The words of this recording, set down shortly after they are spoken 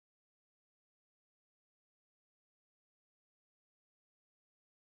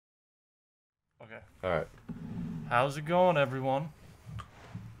Okay. All right. How's it going, everyone?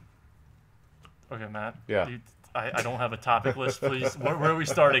 Okay, Matt. Yeah. I don't have a topic list, please. Where are we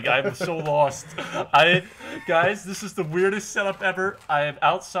starting? I'm so lost. Guys, this is the weirdest setup ever. I am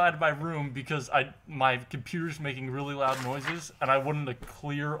outside my room because my computer's making really loud noises, and I wanted a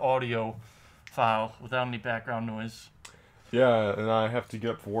clear audio file without any background noise. Yeah, and I have to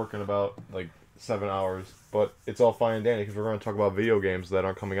get up for work in about, 7 hours. But it's all fine and dandy because we're going to talk about video games that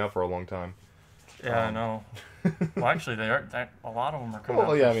aren't coming out for a long time. Yeah, I know. Well, actually, they are. A lot of them are coming out.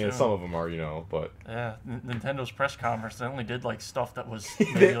 Well, yeah, I mean, soon. some of them are, but... Yeah, Nintendo's press conference, they only did, stuff that was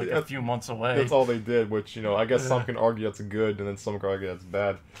maybe, a few months away. That's all they did, which, I guess some can argue that's good, and then some can argue that's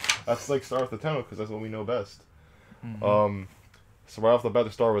bad. That's start with Nintendo, because that's what we know best. Mm-hmm. So right off the bat,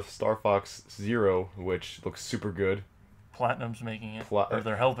 to start with Star Fox Zero, which looks super good. Platinum's making it, or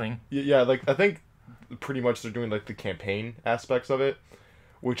they're helping. Yeah, I think pretty much they're doing, the campaign aspects of it,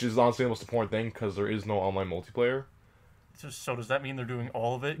 which is honestly the most important thing, because there is no online multiplayer. So does that mean they're doing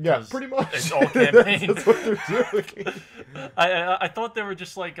all of it? Yeah, pretty much. It's all campaign. That's what they're doing. I thought they were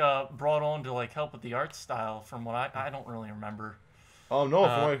just brought on to help with the art style. From what I don't really remember. Oh no!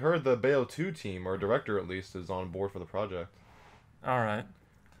 From what I heard, the Bayo 2 team, or director at least, is on board for the project. All right.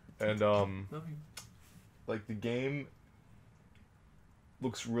 And the game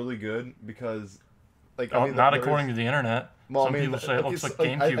looks really good because not according to the internet. Well, Some people say it looks like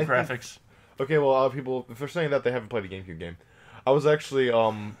GameCube graphics. Okay, well, a lot of people, if they're saying that, they haven't played a GameCube game. I was actually,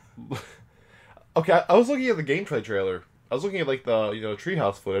 okay, I was looking at the gameplay trailer. I was looking at, the,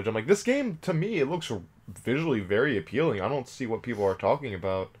 treehouse footage. I'm like, this game, to me, it looks visually very appealing. I don't see what people are talking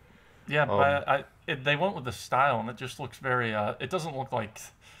about. Yeah, but they went with the style, and it just looks very, it doesn't look like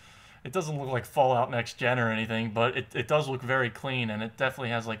Fallout Next Gen or anything, but it does look very clean, and it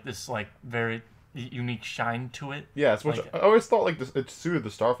definitely has, this, very unique shine to it. Yeah, it's I always thought, it suited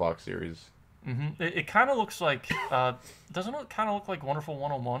the Star Fox series. Mm-hmm. It kind of looks like, doesn't it kind of look like Wonderful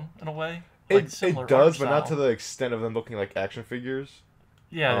 101 in a way? It does, but not to the extent of them looking like action figures.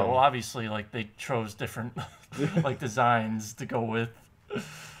 Yeah, well, obviously, they chose different, designs to go with.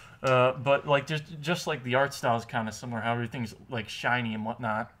 But, just the art style is kind of similar, how everything's, shiny and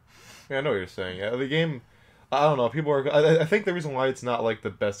whatnot. Yeah, I know what you're saying. Yeah, the game, I don't know, people are... I think the reason why it's not, the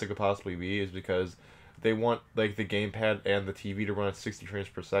best it could possibly be is because they want, the gamepad and the TV to run at 60 frames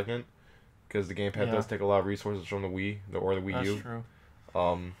per second. Because the gamepad does take a lot of resources from the Wii, or the Wii U. That's true.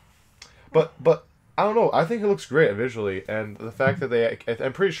 But I don't know. I think it looks great visually, and the fact that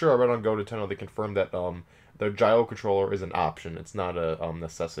I'm pretty sure I read on Go Nintendo they confirmed that the gyro controller is an option. It's not a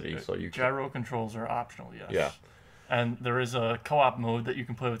necessity. So gyro controls are optional. Yes. Yeah. And there is a co-op mode that you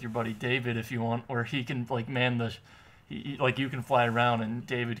can play with your buddy David if you want, where he can man the. You can fly around, and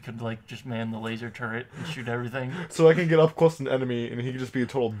David could just man the laser turret and shoot everything. So I can get up close to an enemy, and he can just be a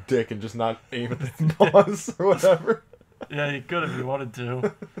total dick and just not aim at the boss or whatever. Yeah, he could if he wanted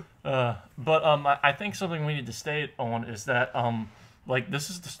to. But I think something we need to state on is that this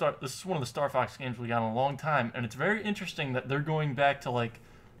is This is one of the Star Fox games we got in a long time, and it's very interesting that they're going back to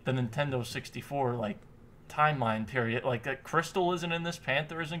the Nintendo 64 timeline period. That Crystal isn't in this,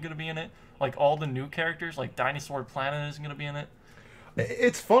 Panther isn't going to be in it. All the new characters, Dinosaur Planet isn't going to be in it.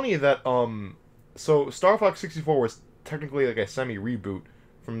 It's funny that, so Star Fox 64 was technically a semi-reboot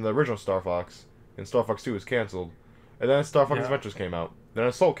from the original Star Fox, and Star Fox 2 was canceled. And then Star Fox Adventures came out. Then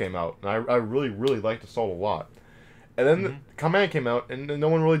Assault came out, and I really, really liked Assault a lot. And then Command came out, and no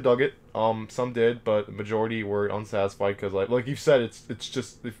one really dug it. Some did, but the majority were unsatisfied, because, like you said,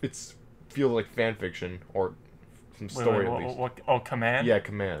 it's feels like fan fiction, or some story at least. Command? Yeah,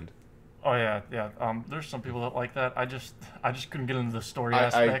 Command. Oh yeah. There's some people that like that. I just couldn't get into the story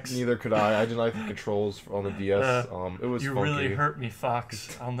aspects. Neither could I. I didn't like the controls on the DS. It was you funky. really hurt me,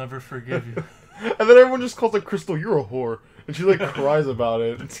 Fox. I'll never forgive you. And then everyone just calls Crystal, "You're a whore," and she cries about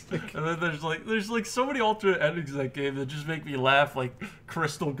it. And then there's so many alternate endings in that game that just make me laugh.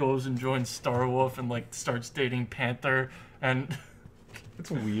 Crystal goes and joins Star Wolf and starts dating Panther, and it's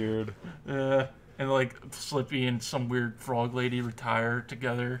weird. And Slippy and some weird frog lady retire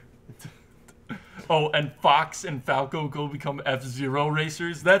together. Oh, and Fox and Falco go become F-Zero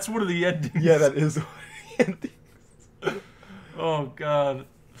racers. That's one of the endings. Yeah, that is one of the endings. Oh God.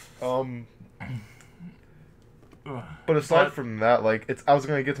 But aside from that, I was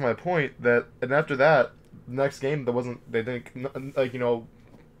gonna get to my point that, and after that, the next game that was the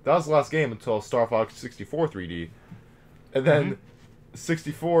last game until Star Fox 64 3D, and then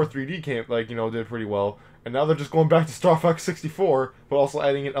 64 3D came, did pretty well. And now they're just going back to Star Fox 64, but also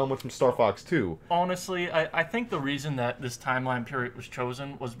adding in elements from Star Fox 2. Honestly, I think the reason that this timeline period was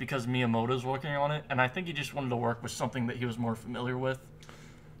chosen was because Miyamoto's working on it, and I think he just wanted to work with something that he was more familiar with.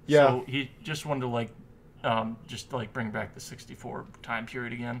 Yeah. So he just wanted to like bring back the 64 time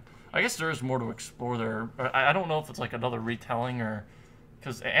period again. I guess there is more to explore there. I don't know if it's like another retelling or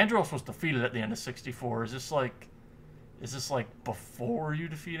because Andros was defeated at the end of 64. Is this like before you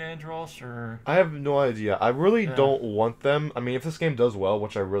defeat Andros or? I have no idea. I really don't want them. I mean, if this game does well,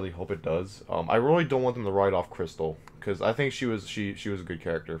 which I really hope it does, I really don't want them to write off Crystal because I think she was a good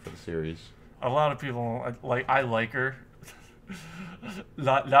character for the series. A lot of people I like her.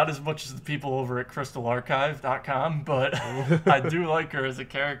 Not as much as the people over at crystalarchive.com, but I do like her as a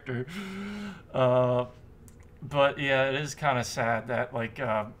character. But yeah, it is kind of sad that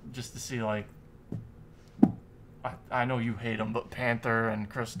just to see I know you hate them, but Panther and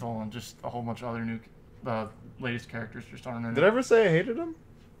Crystal and just a whole bunch of other new latest characters just aren't in. Did I ever say I hated him?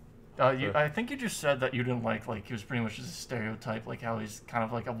 I think you just said that you didn't like he was pretty much just a stereotype, like how he's kind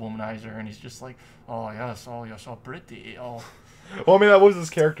of like a womanizer and he's just like, oh yes, oh you're so pretty, oh. Well, I mean that was his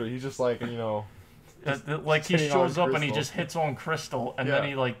character. He's just like he shows up and he just hits on Crystal and then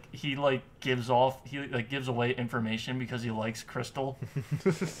he gives away information because he likes Crystal.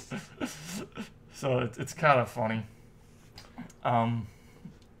 So it's kind of funny.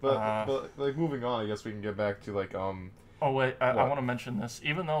 But moving on, I guess we can get back to Oh wait, I want to mention this.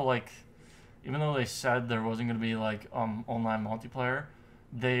 Even though they said there wasn't going to be online multiplayer,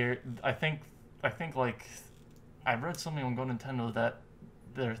 I think I read something on Go Nintendo that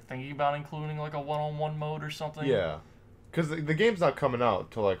they're thinking about including a one-on-one mode or something. Yeah, because the game's not coming out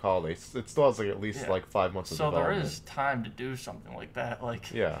till holidays. It still has at least 5 months of development. So there is time to do something like that.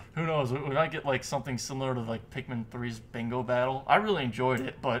 Who knows? We might get something similar to Pikmin 3's Bingo Battle. I really enjoyed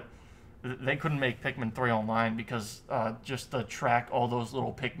it, but they couldn't make Pikmin 3 online because just to track all those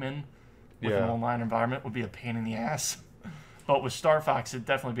little Pikmin with an online environment would be a pain in the ass. But with Star Fox, it'd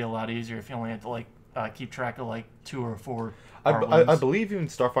definitely be a lot easier if you only had to keep track of 2 or 4. I believe even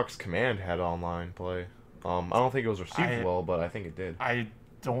Star Fox Command had online play. I don't think it was received well, but I think it did. I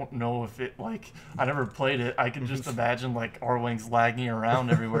don't know if it I never played it. I can just imagine R-Wings lagging around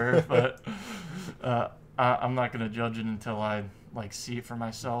everywhere, but I'm not gonna judge it until I see it for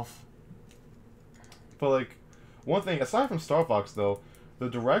myself. But one thing aside from Star Fox though, the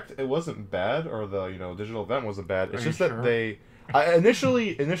Direct it wasn't bad, or the digital event wasn't bad. It's just that they.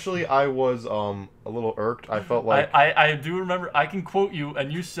 Initially I was a little irked. I felt like I do remember. I can quote you,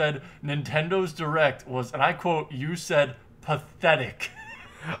 and you said Nintendo's Direct was, and I quote, you said pathetic.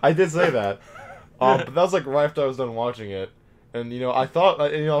 I did say that, but that was right after I was done watching it, and I thought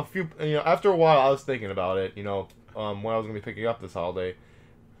after a while I was thinking about it, when I was gonna be picking up this holiday,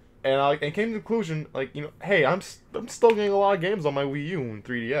 and I came to the conclusion hey, I'm still getting a lot of games on my Wii U and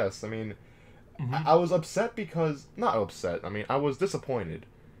 3DS. I mean. Mm-hmm. I was upset because... Not upset. I mean, I was disappointed.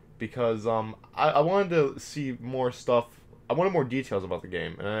 Because I wanted to see more stuff. I wanted more details about the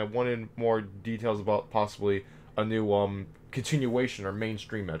game. And I wanted more details about possibly a new continuation or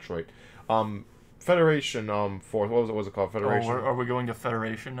mainstream Metroid. Federation Force... What was it called? Federation? Are we going to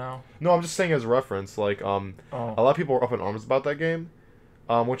Federation now? No, I'm just saying as a reference. A lot of people are up in arms about that game.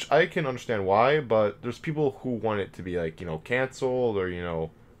 Which I can understand why. But there's people who want it to be, canceled or,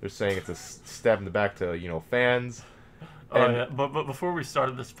 they're saying it's a stab in the back to, fans. Yeah. But before we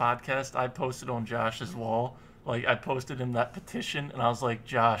started this podcast, I posted on Josh's wall. I posted him that petition, and I was like,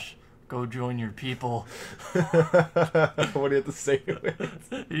 Josh, go join your people. What do you have to say to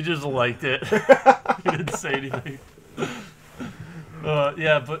it? He just liked it. He didn't say anything.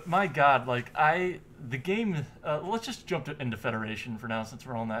 Yeah, but my God, the game... let's just jump into Federation for now, since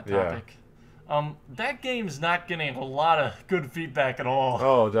we're on that topic. Yeah. That game's not getting a lot of good feedback at all.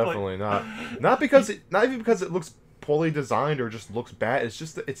 Oh, definitely not. Not even because it looks poorly designed or just looks bad. It's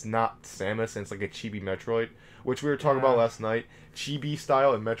just that it's not Samus and it's a chibi Metroid, which we were talking about last night. Chibi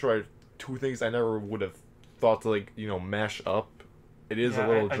style and Metroid, two things I never would have thought to mash up. It is a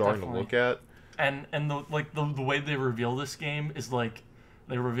little jarring to look at. And the way they reveal this game is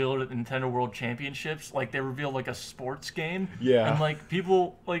they reveal it at Nintendo World Championships. They reveal a sports game. Yeah. And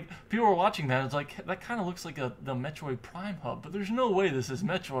people are watching that. And it's that kind of looks like the Metroid Prime Hub, but there's no way this is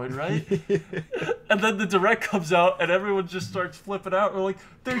Metroid, right? And then the Direct comes out and everyone just starts flipping out. We're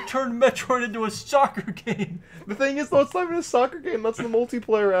they turned Metroid into a soccer game. The thing is, though, it's not even a soccer game. That's the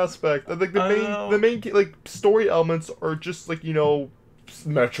multiplayer aspect. The main story elements are just Metroid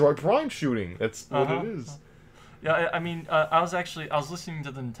Prime shooting. That's what it is. Yeah, I mean, I was listening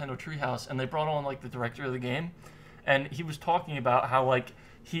to the Nintendo Treehouse, and they brought on the director of the game, and he was talking about how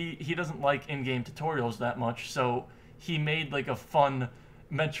he doesn't like in-game tutorials that much, so he made a fun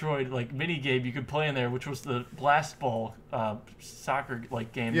Metroid like mini game you could play in there, which was the blast ball soccer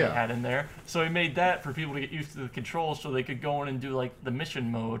like game they had in there. So he made that for people to get used to the controls, so they could go in and do like the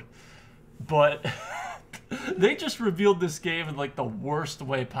mission mode. But they just revealed this game in like the worst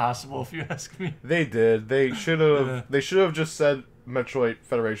way possible, if you ask me. They did. They should have. Yeah. They should have just said Metroid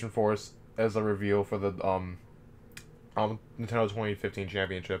Federation Force as a reveal for the Nintendo 2015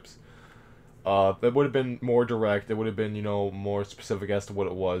 championships. It would have been more direct. It would have been, more specific as to what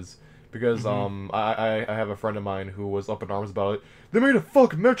it was. Because I have a friend of mine who was up in arms about it. They made a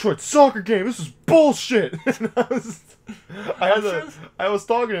fucking Metroid soccer game. This is bullshit. And I was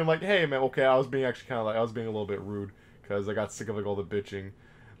talking to him like, hey man, okay, I was being a little bit rude because I got sick of like all the bitching.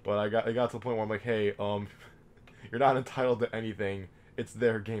 But I got to the point where I'm like, hey, you're not entitled to anything. It's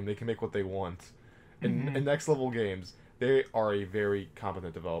their game. They can make what they want. In Next Level Games, they are a very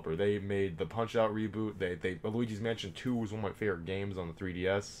competent developer. They made the Punch-Out reboot. Luigi's Mansion 2 was one of my favorite games on the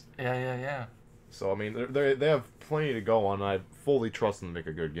 3DS. Yeah. So, I mean, they have plenty to go on, and I fully trust them to make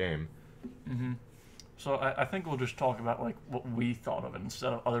a good game. Mm-hmm. So I think we'll just talk about, like, what we thought of it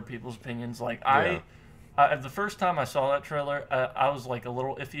instead of other people's opinions. Like, the first time I saw that trailer, I was, like, a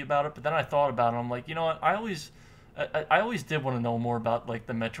little iffy about it, but then I thought about it, and I'm like, you know what, I always did want to know more about, like,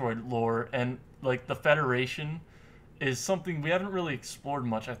 the Metroid lore, and, like, the Federation is something we haven't really explored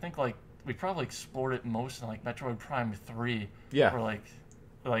much. I think, like, we probably explored it most in, like, Metroid Prime 3. Yeah. Where, like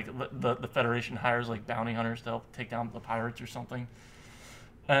the Federation hires, like, bounty hunters to help take down the pirates or something.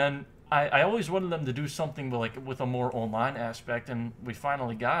 And I always wanted them to do something with a more online aspect, and we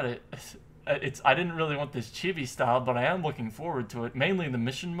finally got it. I didn't really want this chibi style, but I am looking forward to it, mainly the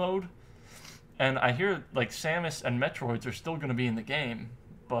mission mode. And I hear, like, Samus and Metroids are still going to be in the game,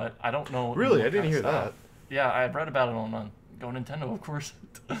 but I don't know. Really? I didn't hear that. Yeah, I read about it on Go Nintendo, of course.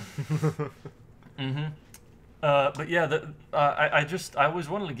 But yeah, I always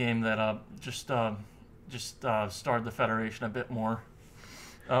wanted a game that starred the Federation a bit more.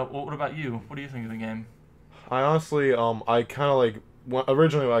 What about you? What do you think of the game? I honestly, I kind of like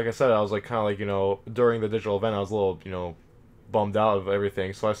originally, like I said, I was like kind of like during the digital event, I was a little bummed out of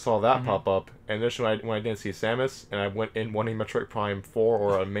everything. So I saw that pop up, and this when I didn't see Samus, and I went in wanting Metroid Prime 4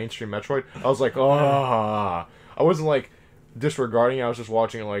 or a mainstream Metroid, I was like, I wasn't like disregarding it. I was just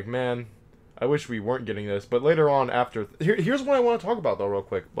watching it like, man, I wish we weren't getting this. But later on, here's what I want to talk about though, real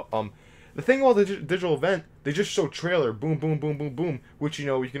quick. The thing about the digital event, they just show trailer, boom, boom, boom, boom, boom, which you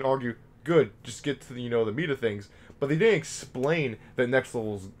can argue, good, just get to the the meat of things. But they didn't explain that next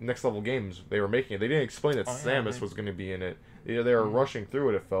level games they were making. They didn't explain that Samus was going to be in it. They were rushing through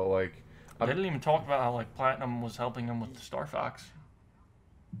it. It felt like they didn't even talk about how like Platinum was helping them with the Star Fox.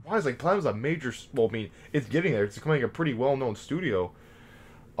 Why is Platinum's a major? Well, I mean, it's getting there. It's becoming a pretty well-known studio.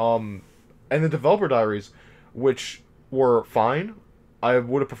 And the developer diaries, which were fine. I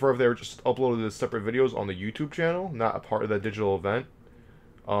would have preferred if they were just uploaded as separate videos on the YouTube channel, not a part of that digital event.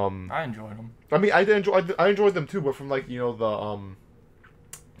 I enjoyed them. I mean, I enjoyed them too, but from like the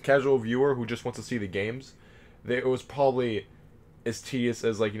casual viewer who just wants to see the games, it was probably as tedious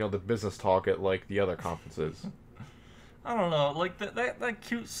as like the business talk at like the other conferences. I don't know, like that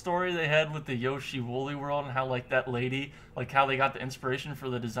cute story they had with the Yoshi Woolly World and how like that lady, like how they got the inspiration for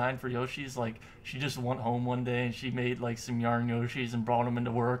the design for Yoshi's, like she just went home one day and she made like some yarn Yoshis and brought them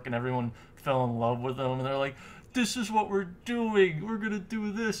into work and everyone fell in love with them and they're like, this is what we're doing, we're gonna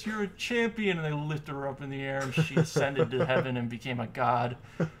do this, you're a champion, and they lifted her up in the air and she ascended to heaven and became a god.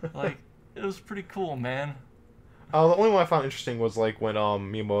 Like, it was pretty cool, man. The only one I found interesting was like when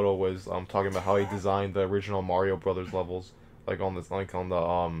Miyamoto was talking about how he designed the original Mario Brothers levels, like on the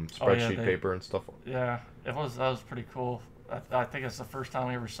spreadsheet paper and stuff. Yeah, that was pretty cool. I think it's the first time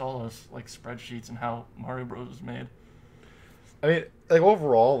we ever saw those like spreadsheets and how Mario Bros was made. I mean, like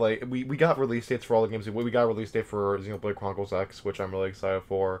overall, like we got release dates for all the games. We got a release date for Xenoblade Chronicles X, which I'm really excited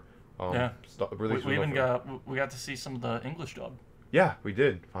for. Yeah, we got to see some of the English dub. Yeah, we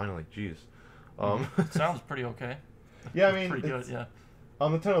did finally. Jeez. It sounds pretty okay. Yeah, I mean, pretty good. Yeah.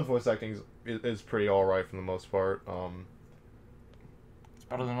 Nintendo's voice acting is pretty all right for the most part. It's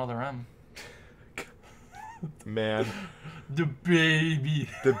better than other M. Man. The baby.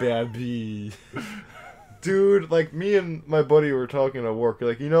 The baby. Dude, like me and my buddy were talking at work.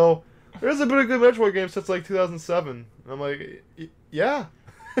 Like, there's been a good Metroid game since like 2007. And I'm like, yeah.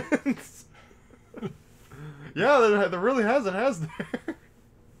 Yeah, there really hasn't, has there?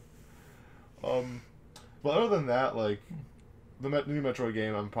 But other than that, like, the new Metroid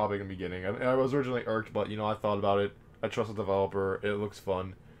game I'm probably going to be getting. I was originally irked, but, I thought about it. I trust the developer. It looks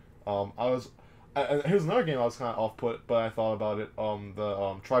fun. Here's another game I was kind of off-put, but I thought about it.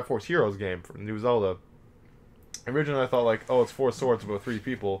 The Triforce Heroes game from New Zelda. originally I thought like, oh, it's 4 swords but 3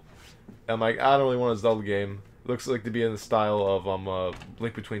 people, and like I don't really want a Zelda game. It looks like to be in the style of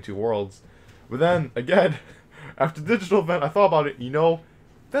Link Between Two Worlds, but then again, after the digital event, I thought about it.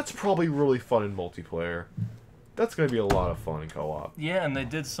 That's probably really fun in multiplayer. That's gonna be a lot of fun in co-op. Yeah, and they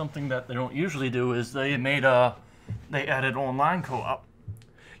did something that they don't usually do is they added online co-op.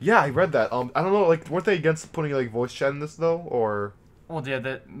 Yeah, I read that. I don't know, like, weren't they against putting like voice chat in this though, or? Well,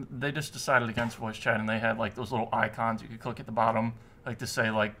 yeah, they just decided against voice chat, and they had like those little icons you could click at the bottom, like to say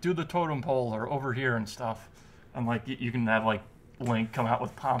like do the totem pole or over here and stuff, and like you can have like Link come out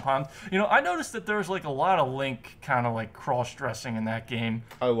with pom-poms. I noticed that there's like a lot of Link kind of like cross-dressing in that game.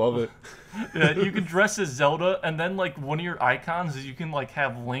 I love it. Yeah, you can dress as Zelda, and then like one of your icons is you can like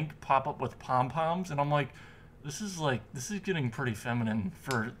have Link pop up with pom-poms, and I'm like, this is getting pretty feminine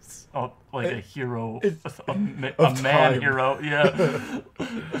for a hero, a man hero, yeah,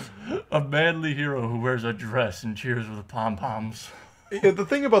 a manly hero who wears a dress and cheers with pom-poms. Yeah, the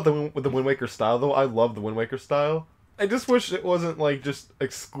thing about the Wind Waker style, though, I love the Wind Waker style. I just wish it wasn't like just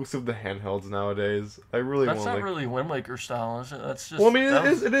exclusive to handhelds nowadays. I really That's want. That's not like... really Wind Waker style, is it? That's just. Well, I mean,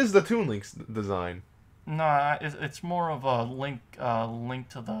 it is the Toon Link's design. No, it's more of a link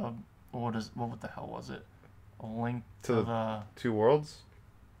to the what the hell was it? A link to the Two Worlds.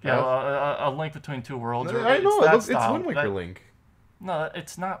 Yeah, a link between two worlds. I know it's Wind Waker Link. No,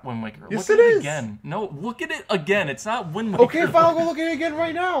 it's not Wind Waker. Yes, look it at is. It again. No, look at it again. It's not Wind Waker. Okay, fine, I'll go look at it again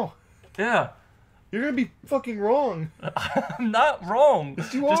right now. Yeah. You're gonna be fucking wrong. I'm not wrong.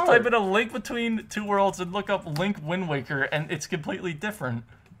 Yes, you Just are. type in a link between two worlds and look up Link Wind Waker, and it's completely different.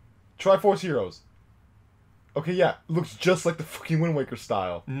 Triforce Heroes. Okay, yeah, looks just like the fucking Wind Waker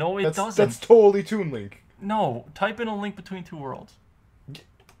style. No, it doesn't. That's totally Toon Link. No, type in a link between two worlds.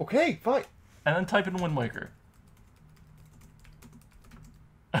 Okay, fine. And then type in Wind Waker.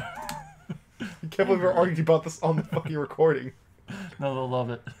 You can't believe we're arguing about this on the fucking recording. No, they'll love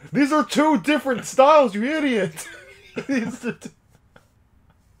it. These are two different styles, you idiot!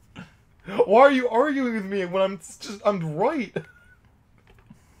 Why are you arguing with me when I'm right?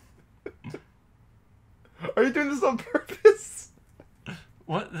 Are you doing this on purpose?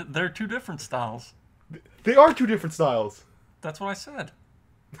 What? They're two different styles. They are two different styles. That's what I said.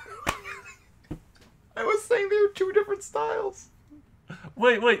 I was saying they were two different styles.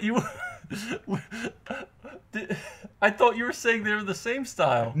 Wait, you... I thought you were saying they were the same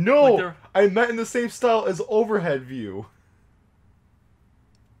style. No, like I meant in the same style as overhead view.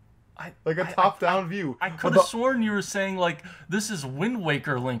 Like a top-down view. I could have sworn you were saying, like, this is Wind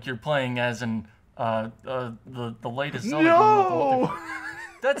Waker Link you're playing as in the latest Zelda game. No!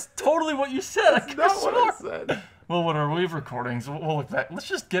 That's totally what you said. That's not what I said. Well, what are we recording? So we'll look back. Let's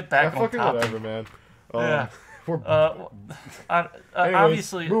just get back on fucking topic. whatever, man. Yeah. Anyways,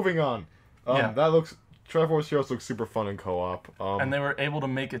 Obviously, moving on. Yeah. Triforce Heroes looks super fun in co-op. And they were able to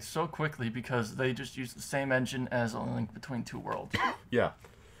make it so quickly because they just used the same engine as A Link Between Two Worlds. Yeah.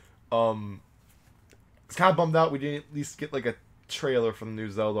 It's kind of bummed out we didn't at least get like a trailer for the new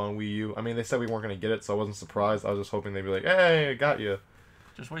Zelda on Wii U. I mean, they said we weren't going to get it, so I wasn't surprised. I was just hoping they'd be like, hey, I got you.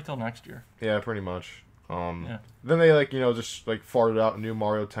 Just wait till next year. Yeah, pretty much. Yeah. Then they just farted out a new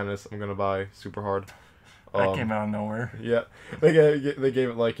Mario Tennis. I'm gonna buy super hard. That came out of nowhere. Yeah, they gave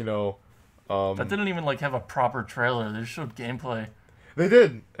it like that didn't even like have a proper trailer. They just showed gameplay. They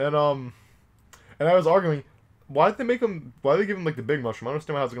did, and I was arguing, why did they give them like the big mushroom? I don't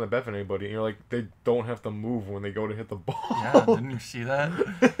understand how it's gonna benefit anybody. And you're like, they don't have to move when they go to hit the ball. Yeah, didn't you see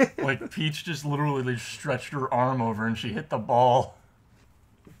that? Like Peach just literally stretched her arm over and she hit the ball.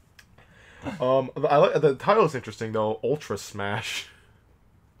 I like the title is interesting though. Ultra Smash.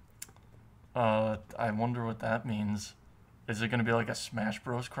 I wonder what that means. Is it gonna be like a Smash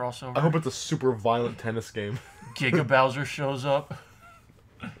Bros crossover? I hope it's a super violent tennis game. Giga Bowser shows up.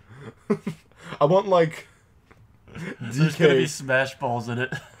 I want like There's gonna be Smash Balls in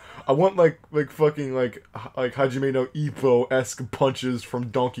it. I want like fucking like Hajime no Ippo-esque punches from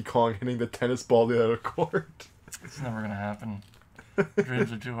Donkey Kong hitting the tennis ball the other court. It's never gonna happen.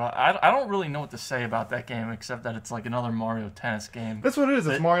 Dreams are too high. I don't really know what to say about that game except that it's like another Mario Tennis game. That's what it is.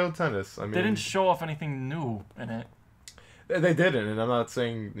 It's Mario Tennis. I mean, they didn't show off anything new in it. They didn't, and I'm not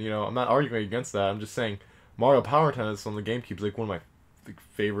saying I'm not arguing against that. I'm just saying Mario Power Tennis on the GameCube is like one of my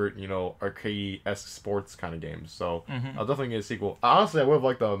favorite arcade-esque sports kind of games. So I'll definitely get a sequel. Honestly, I would have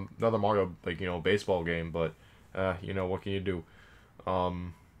liked another Mario baseball game, but what can you do?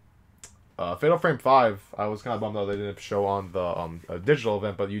 Fatal Frame 5, I was kind of bummed out they didn't show on the digital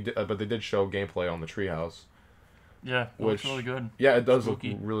event, but they did show gameplay on the Treehouse. Yeah, it looks really good. Yeah, it does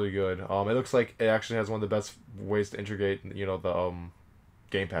Spooky. look really good. It looks like it actually has one of the best ways to integrate, the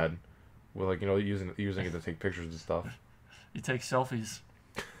gamepad. with like using it to take pictures and stuff. You take selfies.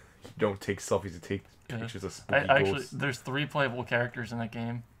 You don't take selfies to take pictures of spooky Actually, ghosts. there's 3 playable characters in that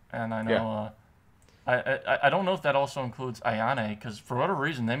game, and I know. I don't know if that also includes Ayane, because for whatever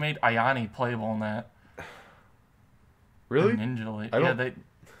reason they made Ayane playable in that. Really? Ninja.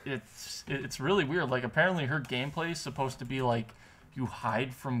 It's really weird. Like apparently her gameplay is supposed to be like you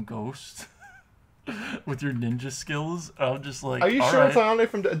hide from ghosts with your ninja skills. I'm just like, are you sure it's Ayane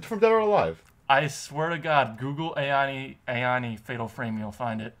from Dead or Alive? I swear to God, Google Ayane Fatal Frame, you'll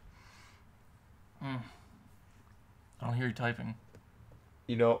find it. I don't hear you typing.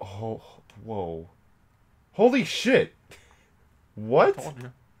 Whoa. Holy shit. What? I told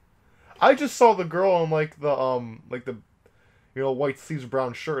you. I just saw the girl on like the white sleeves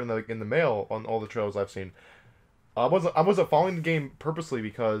brown shirt in the mail on all the trailers I've seen. I wasn't following the game purposely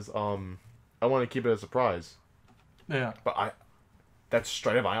because I want to keep it a surprise. Yeah. But that's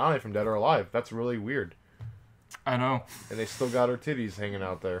straight up Ayane from Dead or Alive. That's really weird. I know. And they still got her titties hanging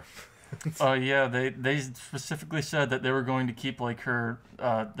out there. Yeah, they specifically said that they were going to keep like her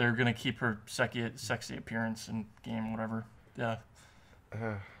they're going to keep her sexy appearance in game, whatever. Yeah.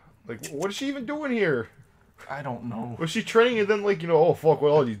 Like, what is she even doing here? I don't know. Was she training and then like, oh fuck,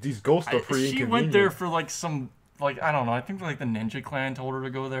 well these ghosts are pretty inconvenient. She went there for like some, like, I don't know, I think like the Ninja Clan told her to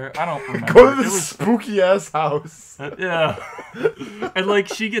go there. I don't remember. Go to this spooky ass house. Yeah. And like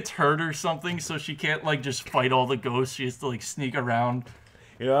she gets hurt or something, so she can't like just fight all the ghosts. She has to like sneak around.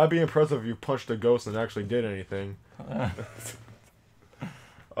 I'd be impressed if you punched a ghost and actually did anything.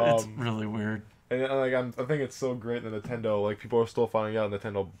 It's really weird. And like I think it's so great that Nintendo, like people are still finding out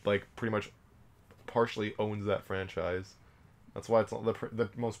Nintendo like pretty much partially owns that franchise. That's why it's the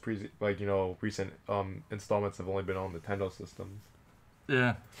most recent installments have only been on Nintendo systems.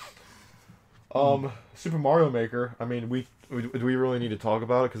 Yeah. Super Mario Maker. I mean, do we really need to talk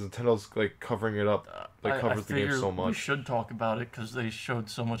about it because Nintendo's like covering it up, covers the game so much. We should talk about it because they showed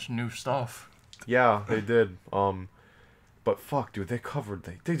so much new stuff. Yeah, they did. But fuck, dude,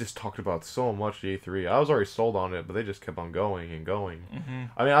 they just talked about so much at E3. I was already sold on it, but they just kept on going and going. Mm-hmm.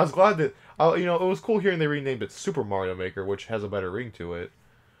 I mean, I was glad that it was cool hearing they renamed it Super Mario Maker, which has a better ring to it.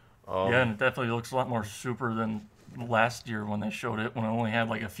 Yeah, and it definitely looks a lot more super than last year when they showed it, when it only had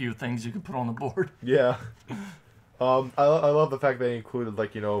like a few things you could put on the board. Yeah. I love the fact they included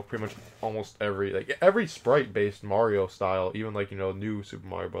pretty much almost every sprite based Mario style, even new Super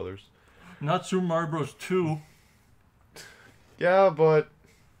Mario Brothers. Not Super Mario Bros. 2. Yeah, but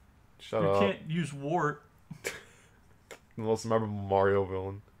shut up. You can't use Wart. The most memorable Mario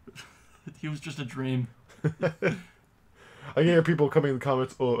villain. He was just a dream. I hear people coming in the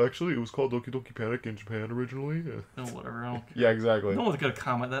comments, oh, actually, it was called Doki Doki Panic in Japan originally. Oh, whatever, I don't care. Yeah, exactly. No one's going to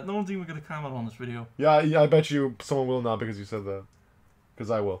comment that. No one's even going to comment on this video. Yeah, I bet you someone will not because you said that. Because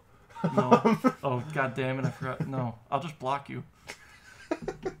I will. No. Oh, god damn it, I forgot. No, I'll just block you.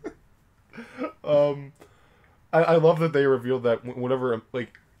 I love that they revealed that whenever,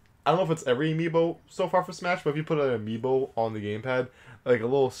 like, I don't know if it's every amiibo so far for Smash, but if you put an amiibo on the gamepad, like, a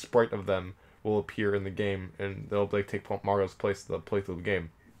little sprite of them will appear in the game, and they'll, like, take Mario's place to play through the game.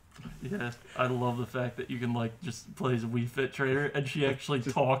 Yeah, I love the fact that you can, like, just play as a Wii Fit trainer, and she actually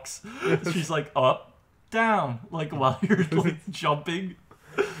talks. She's like, up, down, like, while you're, like, jumping.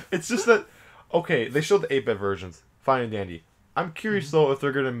 It's just that, okay, they showed the 8-bit versions, fine and dandy. I'm curious, though, if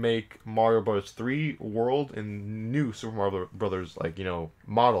they're going to make Mario Bros. 3 World and new Super Mario Brothers, like,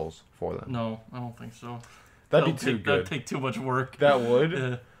 models for them. No, I don't think so. That'd be too good. That'd take too much work. That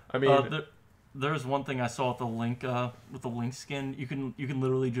would? I mean... There's one thing I saw with the Link skin. You can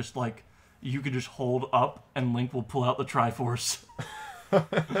literally just, like, you could just hold up and Link will pull out the Triforce.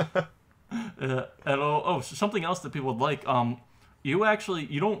 And something else that people would like.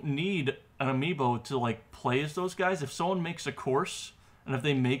 You don't need an amiibo to like play as those guys. If someone makes a course and if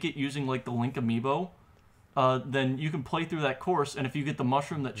they make it using like the Link amiibo, then you can play through that course. And if you get the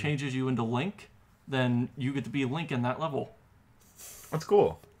mushroom that changes you into Link, then you get to be Link in that level. That's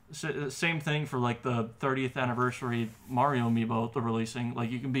cool. Same thing for like the 30th anniversary Mario amiibo they're releasing. Like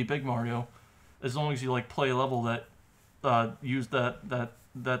you can be Big Mario, as long as you like play a level that use that their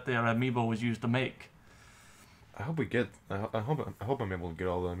amiibo was used to make. I hope I'm able to get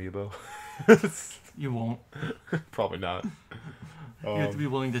all the amiibo. You won't. Probably not. You have to be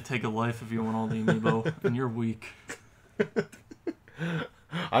willing to take a life if you want all the amiibo, and you're weak.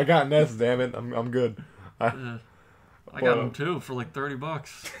 I got Ness, damn it. I'm good. I got them too for like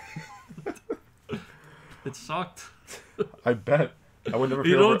 $30. It sucked. I bet. I would never.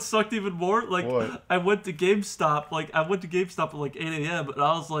 You know what sucked even more? Like what? I went to GameStop at like 8 a.m. and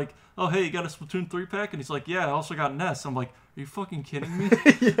I was like, "Oh hey, you got a Splatoon 3 pack?" And he's like, "Yeah, I also got Ness." I'm like, you fucking kidding me?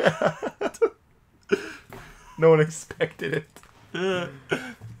 Yeah. No one expected it. He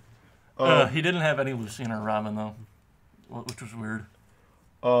didn't have any Lucina or Robin though, which was weird.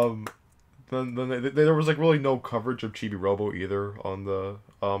 Then there was like really no coverage of Chibi Robo either on the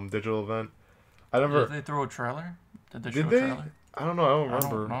digital event. Did they throw a trailer? Did they show a trailer? I don't know. I don't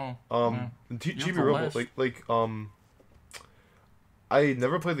remember. I don't know. Chibi Robo I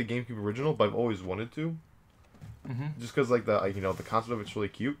never played the GameCube original, but I've always wanted to. Just because like the concept of it's really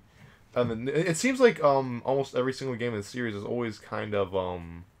cute, and then it seems like almost every single game in the series is always kind of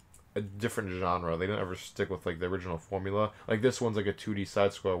a different genre. They don't ever stick with like the original formula. Like this one's like a 2D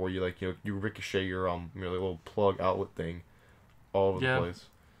side scroller where you ricochet your little plug outlet thing all over the place.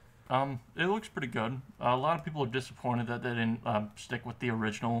 It looks pretty good. A lot of people are disappointed that they didn't stick with the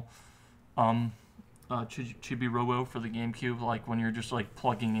original Chibi Robo for the GameCube. Like when you're just like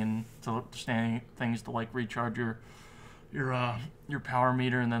plugging in to standing things to like recharge your power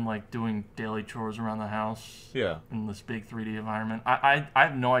meter and then like doing daily chores around the house. Yeah. In this big 3D environment. I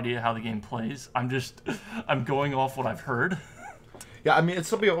have no idea how the game plays. I'm going off what I've heard. Yeah, I mean it's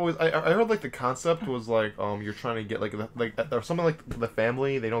something I heard like the concept was like you're trying to get or something like the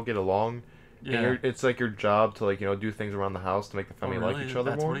family, they don't get along. Yeah. And it's like your job to like do things around the house to make the family like each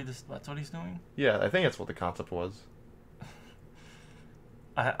other more. That's what he's doing? Yeah, I think that's what the concept was.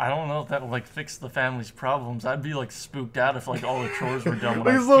 I don't know if that would like fix the family's problems. I'd be like spooked out if like all the chores were done.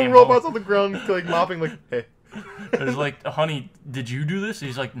 These little robots on the ground like mopping like, hey. It's like, honey, did you do this?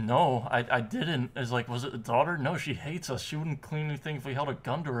 He's like, no, I didn't. It's like, was it the daughter? No, she hates us. She wouldn't clean anything if we held a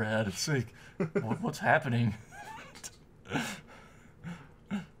gun to her head. It's like, what's happening?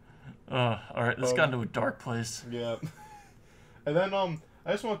 All right, this got into a dark place. Yeah. And then I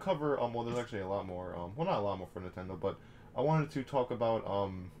just want to cover well, there's actually a lot more. Well, not a lot more for Nintendo, but I wanted to talk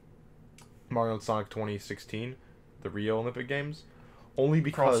about Mario and Sonic 2016, the Rio Olympic Games, only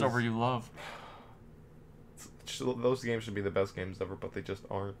because crossover you love. Those games should be the best games ever, but they just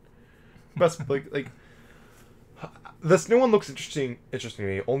aren't. Best like this new one looks interesting to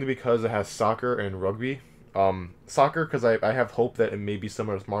me only because it has soccer and rugby. Soccer because I have hope that it may be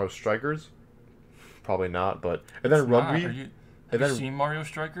similar to Mario Strikers. Probably not, but and then rugby. Have you seen Mario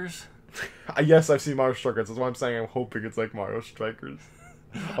Strikers? Yes, I've seen Mario Strikers. That's why I'm saying I'm hoping it's like Mario Strikers.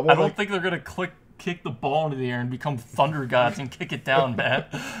 I don't think they're gonna kick the ball into the air and become Thunder Gods and kick it down,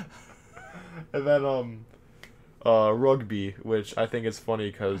 Matt. And then rugby, which I think is funny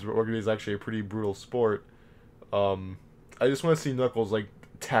because rugby is actually a pretty brutal sport. I just want to see Knuckles like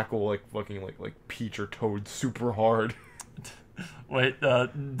tackle like fucking like Peach or Toad super hard. Wait,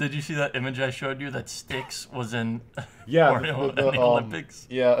 did you see that image I showed you that Styx was in Mario in the Olympics?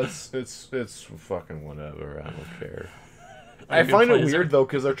 Yeah, it's fucking whatever. I don't care. I find it weird though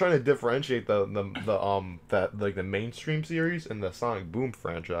because they're trying to differentiate the mainstream series and the Sonic Boom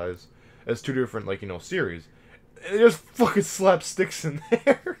franchise as two different series. And they just fucking slap Styx in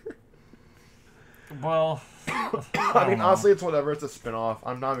there. Well, I mean, honestly, it's whatever. It's a spin-off.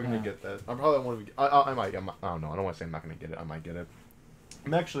 I'm not even gonna get that. I'm probably want to. I might. I don't know. I don't want to say I'm not gonna get it. I might get it.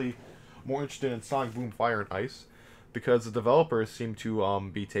 I'm actually more interested in Sonic Boom Fire and Ice because the developers seem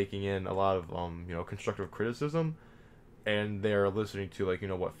to be taking in a lot of constructive criticism, and they're listening to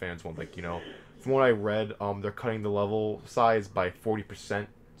what fans want. From what I read, they're cutting the level size by 40%,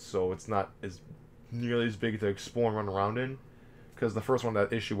 so it's not as nearly as big to explore and run around in. Because the first one,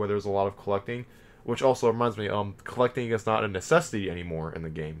 that issue where there's a lot of collecting. Which also reminds me, collecting is not a necessity anymore in the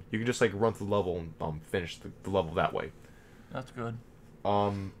game. You can just run through the level and finish the level that way. That's good.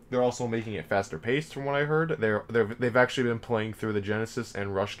 They're also making it faster paced, from what I heard. They've actually been playing through the Genesis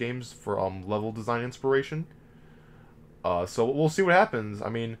and Rush games for level design inspiration. So we'll see what happens. I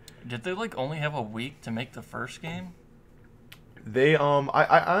mean, did they only have a week to make the first game? They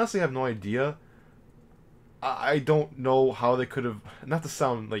I honestly have no idea. I don't know how they could have, not to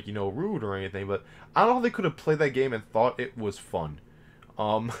sound rude or anything, but I don't know how they could have played that game and thought it was fun.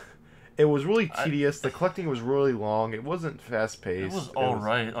 It was really tedious. The collecting was really long. It wasn't fast paced. It was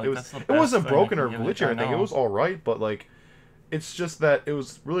alright. It wasn't broken or glitchy or anything. It was alright, but it's just that it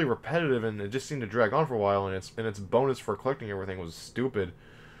was really repetitive and it just seemed to drag on for a while. And its bonus for collecting everything was stupid.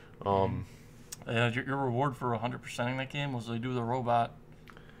 Yeah, your reward for 100%ing that game was they do the robot.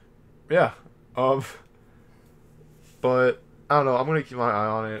 Yeah. But I don't know. I'm gonna keep my eye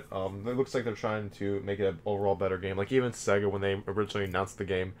on it. It looks like they're trying to make it an overall better game. Even Sega, when they originally announced the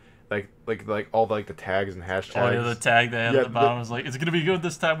game, all the tags and hashtags. Oh yeah, the tag they had at the bottom was it's gonna be good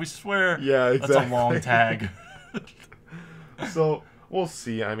this time. We swear. Yeah, exactly. That's a long tag. So we'll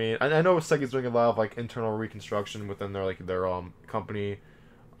see. I mean, I know Sega's doing a lot of internal reconstruction within their company.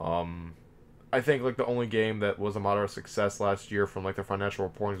 I think like the only game that was a moderate success last year from like the financial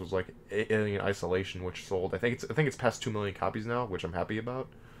reporting was like Alien Isolation, which sold. I think it's past 2 million copies now, which I'm happy about.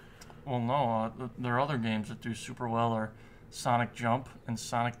 Well, no, there are other games that do super well. Are Sonic Jump and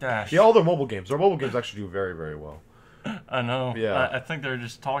Sonic Dash. Yeah, all their mobile games. Their mobile games actually do very, very well. I know. Yeah. I think they're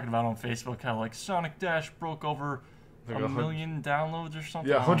just talking about on Facebook how like Sonic Dash broke over a million downloads or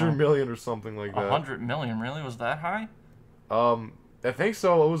something. Yeah, 100 million or something like that. 100 million, really? Was that high? I think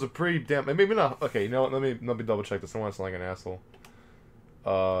so. It was a pretty damn. Maybe not. Okay, you know what? Let me double check this. I don't want to sound like an asshole.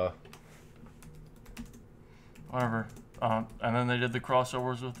 Whatever. And then they did the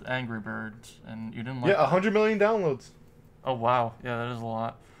crossovers with Angry Birds, and you didn't like. Yeah, 100 million downloads. Oh wow, yeah, that is a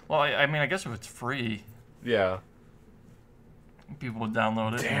lot. Well, I mean, I guess if it's free, yeah, people would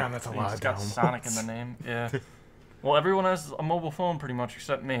download it. Damn, that's a lot of It's got downloads. Sonic in the name. Yeah. Well, everyone has a mobile phone pretty much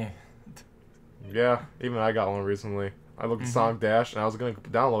except me. Yeah, even I got one recently. I looked at Sonic Dash, and I was gonna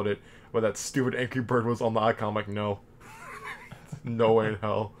download it, but that stupid Angry Bird was on the icon. I'm like, no, no way in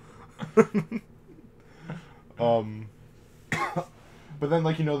hell. But then,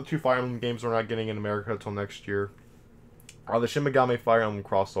 like, you know, the 2 Fire Emblem games are not getting in America until next year. The Shin Megami Fire Emblem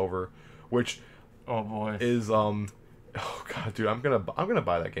crossover, which Oh boy. is oh god, dude, I'm gonna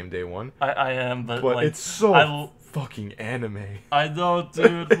buy that game day one. I am, but But like, it's so fucking anime. I know,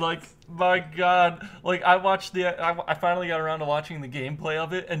 dude. Like, my god. Like, I finally got around to watching the gameplay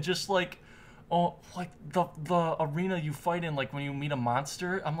of it, and just like, oh, like the arena you fight in, like when you meet a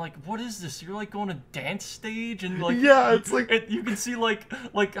monster. I'm like, what is this? You're like going to dance stage, and like, Yeah, it's like you can see like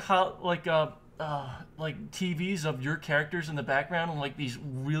how like TVs of your characters in the background, and like these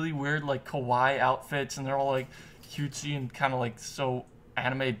really weird like kawaii outfits, and they're all like cutesy and kind of like so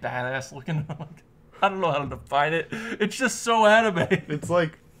anime badass looking. I don't know how to define it. It's just so anime. It's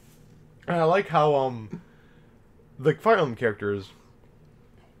like, and I like how the Fire Emblem characters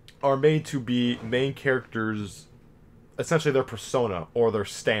are made to be main characters, essentially their persona or their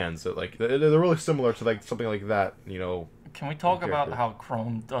stands. So, like, they're really similar to like something like that, you know. Can we talk about how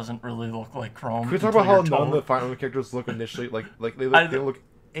Chrome doesn't really look like Chrome? Can we talk about how none of the Fire Emblem characters look initially like they don't look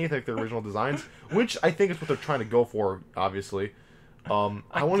anything like their original designs, which I think is what they're trying to go for. Obviously,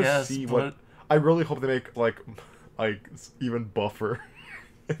 I want to see what. I really hope they make like even buffer,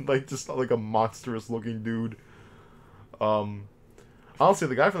 and like just like a monstrous looking dude. Honestly,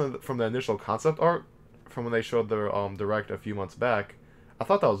 the guy from the initial concept art, from when they showed their direct a few months back, I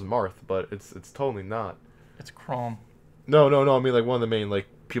thought that was Marth, but it's totally not. It's Chrome. No. I mean like one of the main like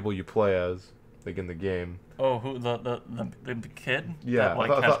people you play as like in the game. Oh, who the kid? Yeah, that,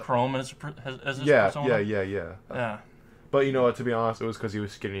 like has Chrome as his persona? Yeah. Yeah. But you know what? To be honest, it was because he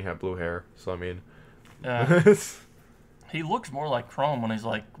was skinny and had blue hair. So I mean, yeah. He looks more like Chrome when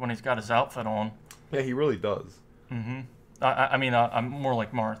he's got his outfit on. Yeah, he really does. Mm-hmm. I mean, I'm more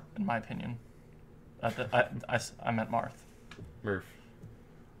like Marth in my opinion. I meant Marth. Murph.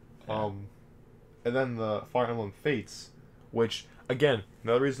 And then the Fire Emblem Fates, which again,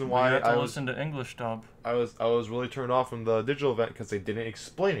 another reason why I listen to English dub. I was really turned off from the digital event because they didn't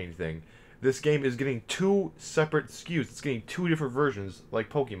explain anything. This game is getting 2 separate SKUs. It's getting 2 different versions, like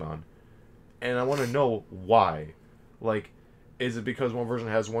Pokemon. And I want to know why. Like, is it because one version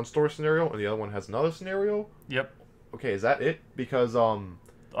has one story scenario and the other one has another scenario? Yep. Okay, is that it? Because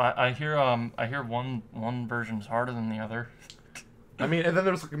I hear one version's harder than the other. I mean, and then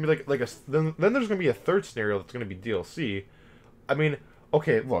there's gonna be then there's gonna be a third scenario that's gonna be DLC. I mean,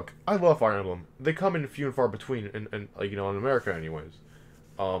 okay, look, I love Fire Emblem. They come in few and far between, and like you know, in America, anyways.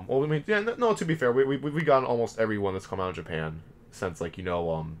 Well, I mean, yeah, no. To be fair, we gotten almost every one that's come out in Japan since like you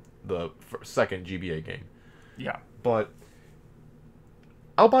know the second GBA game. Yeah. But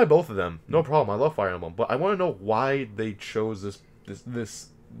I'll buy both of them, no problem. I love Fire Emblem, but I want to know why they chose this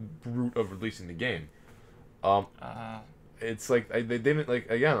route of releasing the game. It's like they didn't like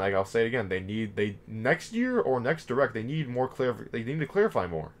again. Like I'll say it again. They next year or next direct. They need more They need to clarify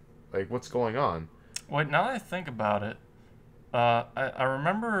more, like what's going on. Wait, now that I think about it, I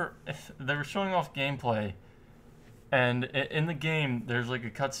remember they were showing off gameplay, and in the game there's like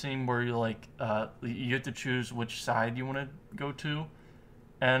a cutscene where you get to choose which side you want to go to.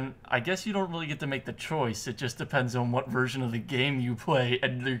 And I guess you don't really get to make the choice. It just depends on what version of the game you play,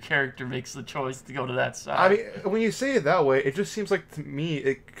 and your character makes the choice to go to that side. I mean, when you say it that way, it just seems like to me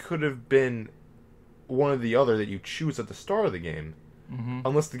it could have been one or the other that you choose at the start of the game. Mm-hmm.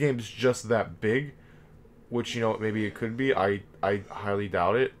 Unless the game is just that big, which, you know, maybe it could be. I highly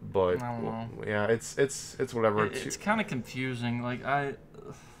doubt it, but I don't know. Yeah, it's whatever. It's kind of confusing. Like I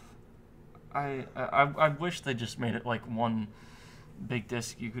wish they just made it like one big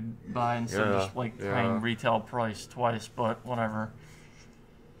disc you could buy instead of just like paying retail price twice, but whatever.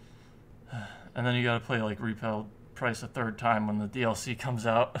 and then you gotta play like retail price a third time when the DLC comes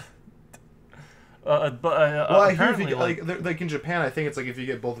out. Well, I hear if you apparently, get, like in Japan, I think it's like if you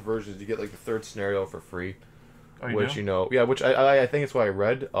get both versions, you get like the third scenario for free. oh, you Which do? which I think it's what I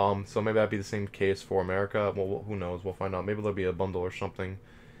read. So maybe that'd be the same case for America. Well, who knows? We'll find out. Maybe there'll be a bundle or something.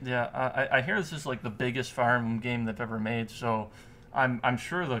 Yeah, I hear this is like the biggest Fire Emblem game they've ever made, so I'm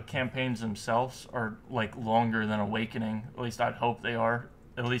sure the campaigns themselves are like longer than Awakening. At least I'd hope they are.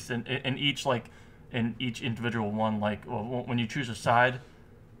 At least in each in each individual one. Like when you choose a side,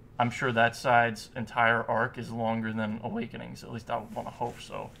 I'm sure that side's entire arc is longer than Awakening's. At least I would want to hope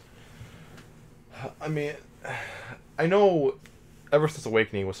so. I mean, I know ever since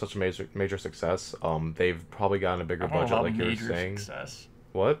Awakening was such a major success, they've probably gotten a bigger I don't know budget, about like you were major saying. success.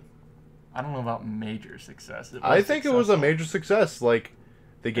 What? I don't know about major success. I think it was a major success. Like,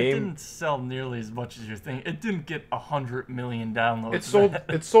 the game. It didn't sell nearly as much as you're thinking. It didn't get 100 million downloads.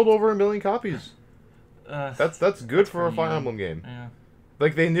 It sold over 1 million copies. That's good for a Fire young. Emblem game. Yeah.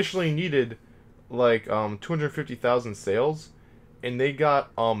 Like, they initially needed like 250,000 sales, and they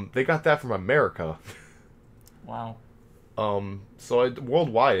got that from America. Wow. So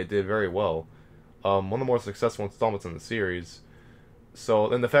worldwide it did very well. One of the more successful installments in the series.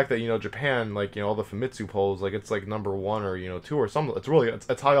 So, and the fact that, Japan, like, all the Famitsu polls, like, it's like number 1 or, 2 or something,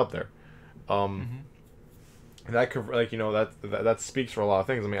 it's high up there. That could, like, that speaks for a lot of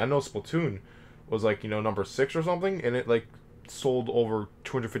things. I mean, I know Splatoon was like, number 6 or something, and it like sold over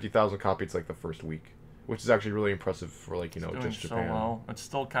 250,000 copies like the first week, which is actually really impressive for like, just Japan. So well. It's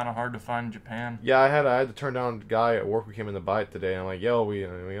still kind of hard to find in Japan. Yeah, I had to turn down a guy at work who came in to buy it today, and I'm like, yo, we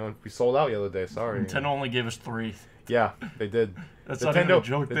sold out the other day, sorry. Nintendo only gave us 3. Yeah, they did. That's not even a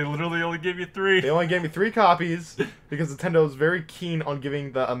joke. They literally only gave you 3. They only gave me 3 copies because Nintendo is very keen on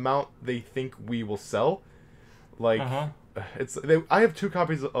giving the amount they think we will sell. Like, I have 2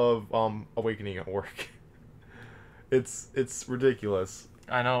 copies of Awakening at work. It's ridiculous.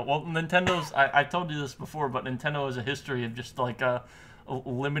 I know. Well, Nintendo's. I told you this before, but Nintendo has a history of just like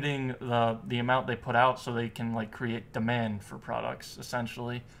limiting the amount they put out so they can like create demand for products,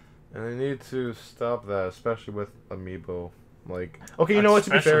 essentially. And they need to stop that, especially with Amiibo. Like, okay, you know what? To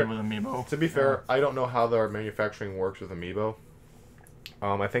be fair, with Amiibo. To be fair, I don't know how their manufacturing works with Amiibo.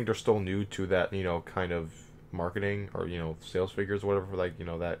 I think they're still new to that, kind of marketing or sales figures or whatever for like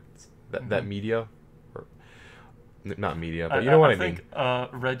that media, or not media, but you know what I mean. I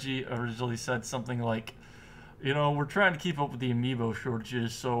think Reggie originally said something like, we're trying to keep up with the Amiibo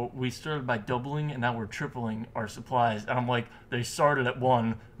shortages, so we started by doubling, and now we're tripling our supplies. And I'm like, they started at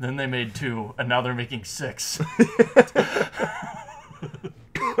 1, then they made 2, and now they're making 6.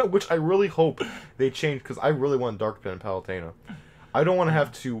 Which I really hope they change, because I really want Dark Pit and Palutena. I don't want to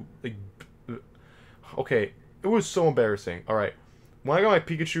have to, like... Okay, it was so embarrassing. Alright, when I got my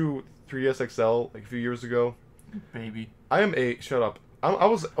Pikachu 3DS XL, like a few years ago... Baby. Shut up.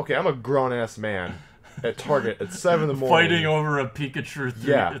 I'm a grown-ass man. At Target at 7 in the morning. Fighting over a Pikachu.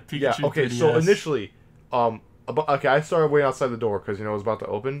 Yeah. Okay, 3DS. so initially, I started waiting outside the door because, it was about to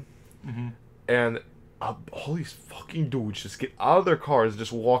open. Mm-hmm. And all these fucking dudes just get out of their cars and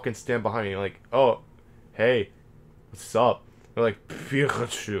just walk and stand behind me. Like, oh, hey, what's up? They're like,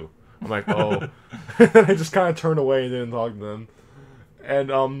 Pikachu. I'm like, oh. And I just kind of turned away and didn't talk to them. And,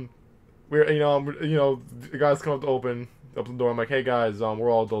 the guys come up to open the door. I'm like, hey guys, we're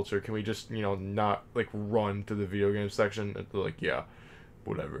all adults here. Can we just, not like run to the video game section? And they're like, yeah,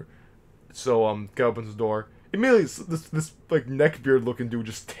 whatever. So guy opens the door. Immediately, this like neckbeard looking dude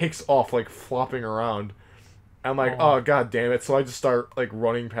just takes off, like flopping around. I'm like, oh god damn it! So I just start like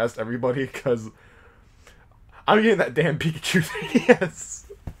running past everybody because I'm getting that damn Pikachu 3DS.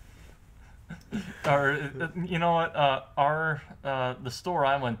 Or you know what? The store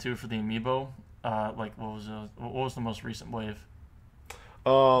I went to for the Amiibo. Like what was the most recent wave?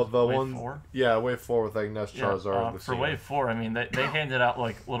 Oh, the wave one. 4? Yeah, wave 4 with like Nest Charizard. For wave 4, I mean they handed out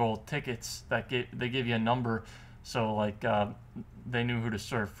like little tickets that they give you a number, so like they knew who to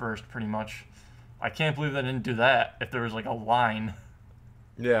serve first, pretty much. I can't believe they didn't do that. If there was like a line.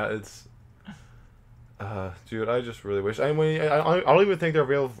 Yeah, it's. Dude, I just really wish. I mean, I don't even think they're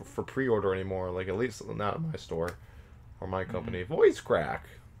available for pre-order anymore. Like at least not at my store or my company. Voice crack.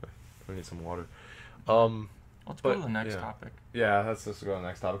 I need some water. Let's go to the next topic. Yeah, let's just go to the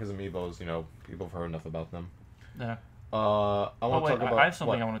next topic because Amiibos, people have heard enough about them. Yeah. I want to talk about. I have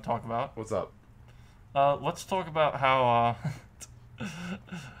something I want to talk about. What's up? Let's talk about how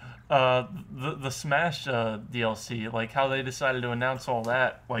the Smash DLC, like how they decided to announce all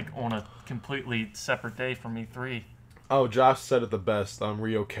that like on a completely separate day from E3. Oh, Josh said it the best.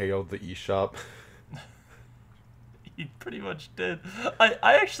 Rio KO'd the eShop. He pretty much did.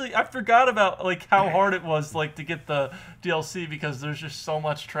 I forgot about like how hard it was like to get the DLC because there's just so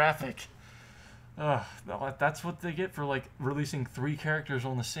much traffic. That's what they get for like releasing 3 characters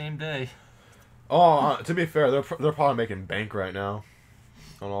on the same day. Oh, to be fair, they're probably making bank right now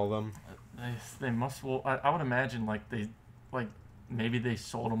on all of them. They must. Well, I would imagine like maybe they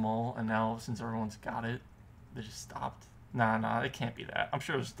sold them all, and now since everyone's got it, they just stopped. Nah, it can't be that. I'm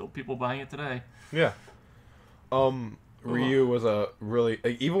sure there's still people buying it today. Yeah. Ryu was a really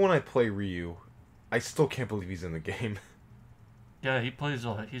even when I play Ryu, I still can't believe he's in the game. Yeah,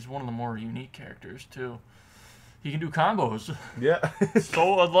 he's one of the more unique characters too. He can do combos. Yeah.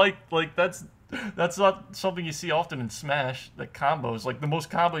 So like that's not something you see often in Smash. The combos, like the most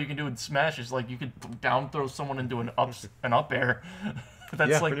combo you can do in Smash is like you could down throw someone into an up air.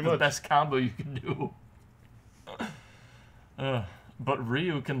 That's like the best combo you can do. But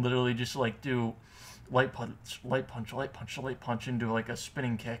Ryu can literally just like do light punch into like a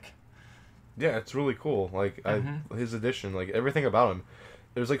spinning kick. Yeah, it's really cool. Like his addition, like everything about him.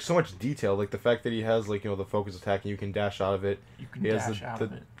 There's like so much detail, like the fact that he has like the focus attack and you can dash out of it. You can dash out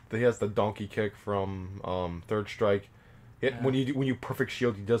of it. He has the donkey kick from Third Strike. When you perfect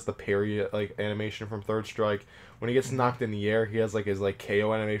shield, he does the parry like animation from Third Strike. When he gets knocked in the air, he has like his like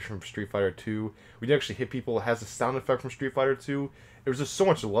KO animation from Street Fighter 2. When you actually hit people, it has a sound effect from Street Fighter 2. There's just so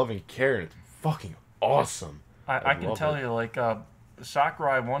much love and care, and it's fucking awesome. I can tell you, like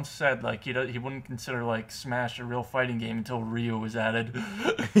Sakurai once said, like he wouldn't consider like Smash a real fighting game until Ryu was added.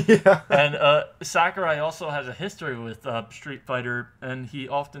 Yeah. And Sakurai also has a history with Street Fighter, and he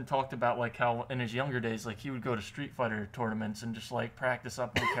often talked about like how in his younger days, like he would go to Street Fighter tournaments and just like practice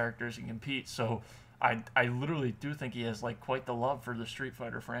up new characters and compete. So I literally do think he has like quite the love for the Street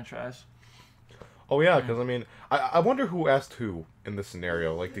Fighter franchise. Oh yeah, because I mean, I wonder who asked who in this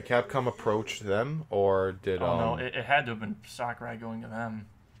scenario. Like, did Capcom approach them, or did? Oh no, it had to have been Sakurai going to them.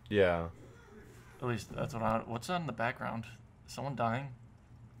 Yeah. At least that's what What's that in the background? Is someone dying?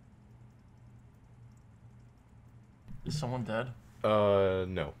 Is someone dead?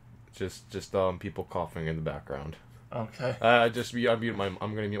 No, just people coughing in the background. Okay. I'm gonna mute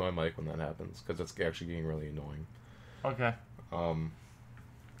my mic when that happens because it's actually getting really annoying. Okay.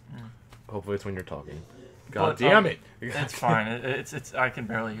 Hopefully it's when you're talking. God damn it! It's fine. It's I can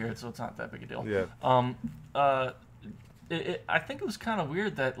barely hear it, so it's not that big a deal. Yeah. I think it was kind of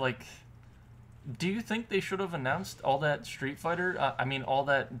weird that like. Do you think they should have announced all that Street Fighter? All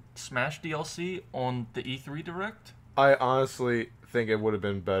that Smash DLC on the E3 Direct? I honestly think it would have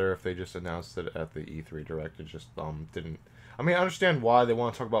been better if they just announced it at the E3 Direct. It just didn't. I mean, I understand why they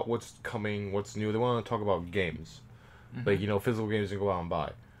want to talk about what's coming, what's new. They want to talk about games, like physical games to go out and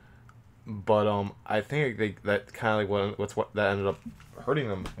buy. But I think that kind of like what that ended up hurting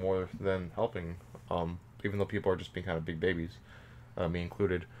them more than helping. Even though people are just being kind of big babies, me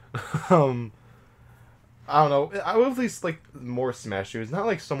included. I don't know. I would at least like more Smash news. Not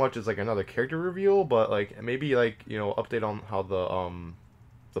like so much as like another character reveal, but like maybe like update on how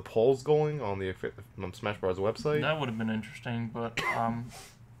the poll's going on the Smash Bros. Website. That would have been interesting, but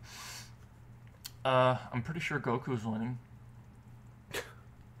I'm pretty sure Goku's winning.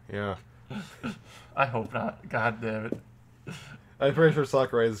 Yeah. I hope not. God damn it. I'm pretty sure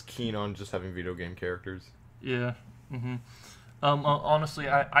Sakurai is keen on just having video game characters. Yeah. Honestly,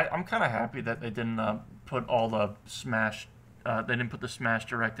 I'm kind of happy that they didn't put all the Smash. They didn't put the Smash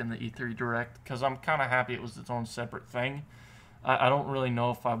Direct in the E3 Direct because I'm kind of happy it was its own separate thing. I don't really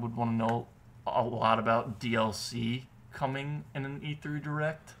know if I would want to know a lot about DLC coming in an E3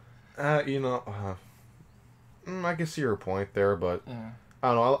 Direct. I can see your point there, but yeah.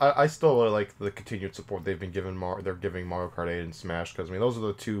 I don't know. I still really like the continued support they've been giving. They're giving Mario Kart 8 and Smash because those are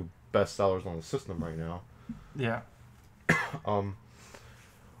the two best sellers on the system right now. Yeah.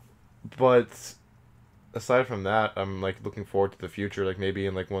 But aside from that, I'm like looking forward to the future. Like maybe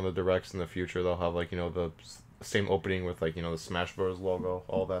in like one of the directs in the future, they'll have like the same opening with like the Smash Bros. Logo,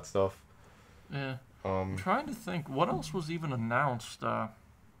 all that stuff. Yeah. I'm trying to think what else was even announced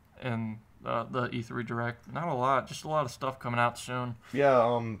in the E3 Direct. Not a lot, just a lot of stuff coming out soon.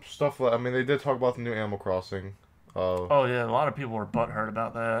 Yeah. Stuff. They did talk about the new Animal Crossing. Oh yeah, a lot of people were butthurt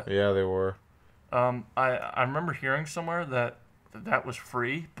about that. Yeah, they were. I remember hearing somewhere that was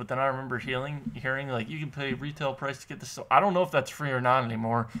free, but then I remember hearing like you can pay retail price to get this. So I don't know if that's free or not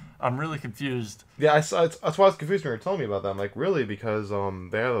anymore. I'm really confused. Yeah, that's why I was confused when you were telling me about that. I'm like, really? Because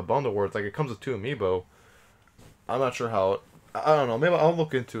they have a bundle where it's like it comes with 2 amiibo. I'm not sure how. I don't know. Maybe I'll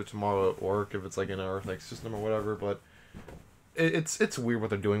look into it tomorrow at work if it's like in our like system or whatever. But it's weird what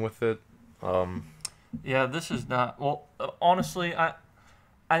they're doing with it. Yeah, this is not. Well, honestly,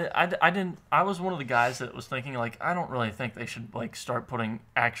 I didn't. I was one of the guys that was thinking like I don't really think they should like start putting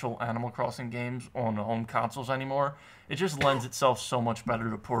actual Animal Crossing games on the home consoles anymore. It just lends itself so much better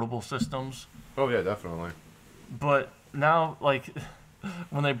to portable systems. Oh yeah, definitely. But now, like,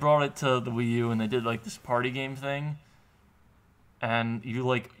 when they brought it to the Wii U and they did like this party game thing, and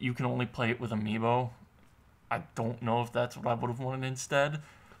you can only play it with Amiibo. I don't know if that's what I would have wanted instead.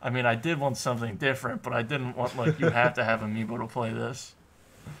 I mean, I did want something different, but I didn't want like you have to have Amiibo to play this.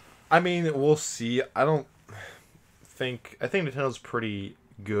 I mean, we'll see. I think Nintendo's pretty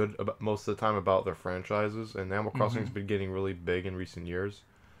good about most of the time about their franchises, and Animal Crossing's been getting really big in recent years.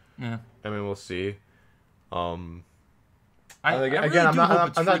 Yeah. I mean, we'll see. I'm not that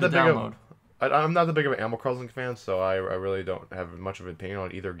big of an Animal Crossing fan, so I really don't have much of an opinion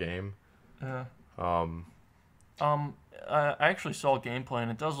on either game. Yeah. I actually saw gameplay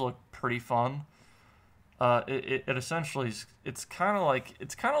and it does look pretty fun. It essentially it's kind of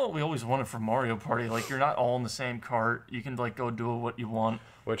what we always wanted from Mario Party. Like you're not all in the same cart. You can like go do what you want.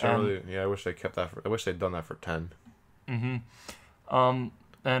 Which I wish they kept that. I wish they'd done that for 10.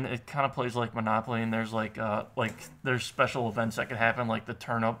 And it kind of plays like Monopoly, and there's there's special events that can happen. Like the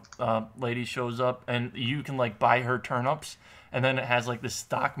turnip lady shows up, and you can like buy her turnips. And then it has like this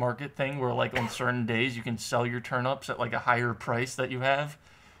stock market thing where like on certain days you can sell your turnips at like a higher price that you have.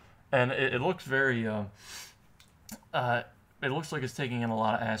 And it looks very, it looks like it's taking in a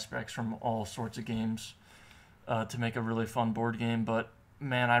lot of aspects from all sorts of games to make a really fun board game. But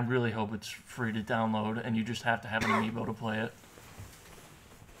man, I really hope it's free to download and you just have to have an Amiibo to play it.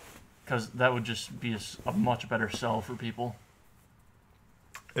 Because that would just be a much better sell for people.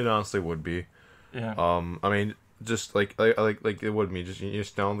 It honestly would be. Yeah. I mean, just like it would be. You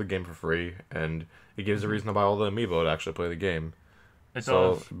just download the game for free, and it gives a reason to buy all the Amiibo to actually play the game. It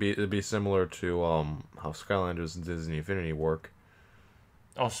does. It'd be similar to how Skylanders and Disney Infinity work.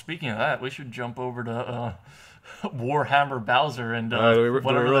 Oh, speaking of that, we should jump over to Warhammer Bowser and do we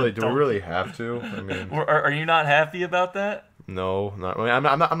really have to? I mean, are you not happy about that? No, not. I mean,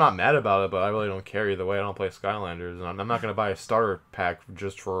 I'm not mad about it, but I really don't care either way. I don't play Skylanders, and I'm not gonna buy a starter pack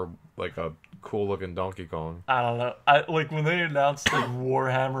just for like a cool looking Donkey Kong. I don't know. I like when they announced like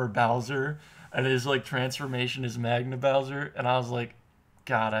Warhammer Bowser and his like transformation is Magna Bowser, and I was like,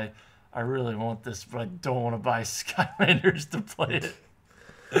 God, I really want this, but I don't want to buy Skylanders to play it.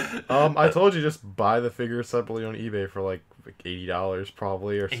 I told you just buy the figure separately on eBay for like $80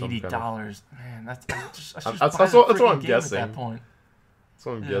 probably or something. $80, man. That's what I'm guessing. At that point. That's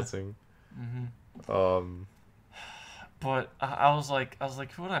what I'm guessing. But I was like,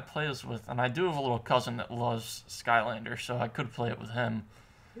 who would I play this with? And I do have a little cousin that loves Skylanders, so I could play it with him.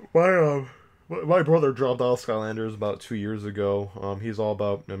 My brother dropped out Skylanders about 2 years ago. He's all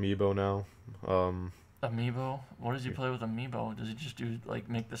about Amiibo now. Amiibo? What does he play with Amiibo? Does he just do like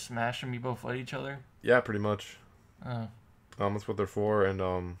make the Smash Amiibo fight each other? Yeah, pretty much. That's what they're for,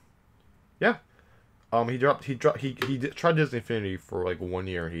 and yeah. He tried Disney Infinity for like 1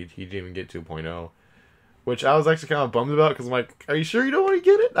 year. He didn't even get 2.0, which I was actually kind of bummed about because I'm like, are you sure you don't want to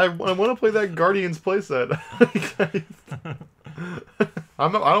get it? I want to play that Guardians playset. I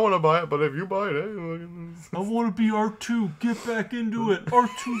don't want to buy it, but if you buy it, I want to be R2. Get back into it,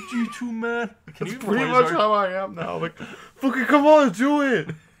 R2D2, man. That's pretty much how I am now. Like, fucking come on, do it.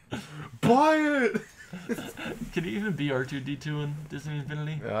 Buy it. Can he even be R2D2 in Disney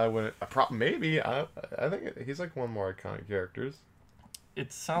Infinity? Yeah, I wouldn't. Maybe. I think he's like one of the more iconic characters.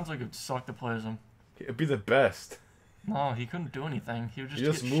 It sounds like it would suck to play as him. It'd be the best. No, he couldn't do anything. He would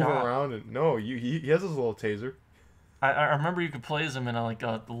just get move shot. around and he has his little taser. I remember you could play as him in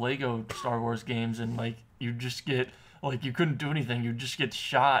the Lego Star Wars games, and like you just get like you couldn't do anything. You just get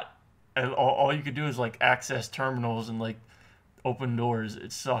shot, and all you could do is like access terminals and like open doors.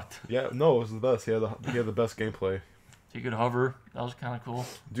 It sucked. Yeah, no, it was the best. He had the best gameplay. You could hover. That was kind of cool.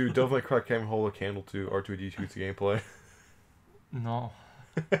 Dude, definitely crack can't hold a candle to R2D2's gameplay. No.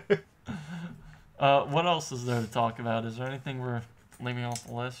 What else is there to talk about? Is there anything we're leaving off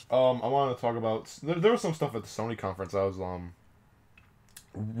the list? I want to talk about. There was some stuff at the Sony conference. I was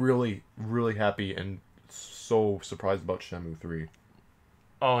really, really happy and so surprised about Shenmue 3.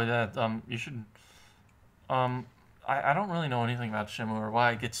 Oh yeah. You should. I don't really know anything about Shenmue or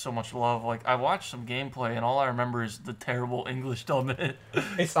why it gets so much love. Like, I watched some gameplay, and all I remember is the terrible English dub in it.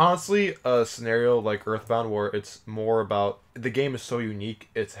 It's honestly a scenario like Earthbound where it's more about... The game is so unique,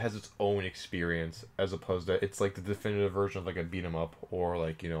 it has its own experience, as opposed to... It's like the definitive version of like a beat-em-up or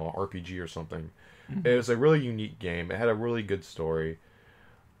like, an RPG or something. Mm-hmm. It was a really unique game. It had a really good story.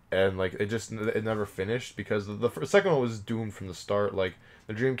 And like, it never finished because the second one was doomed from the start. Like,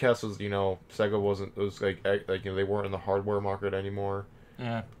 the Dreamcast was, Sega wasn't, it was like they weren't in the hardware market anymore.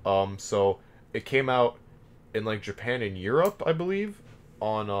 Yeah. So it came out in like Japan and Europe, I believe,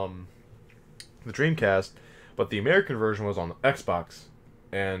 on the Dreamcast, but the American version was on the Xbox,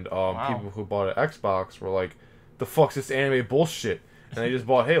 and Wow. people who bought an Xbox were like, "The fuck's this anime bullshit?" And they just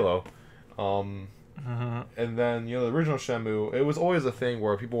bought Halo. And then the original Shenmue, it was always a thing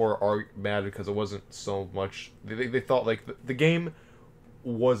where people were mad because it wasn't so much. They thought like the game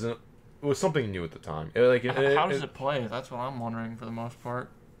wasn't. It was something new at the time. How does it play? That's what I'm wondering for the most part.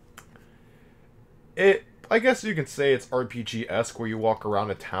 I guess you can say it's RPG-esque, where you walk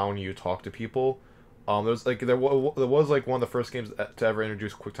around a town and you talk to people. There was like one of the first games to ever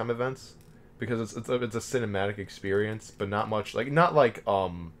introduce QuickTime events, because it's a cinematic experience, but not much not like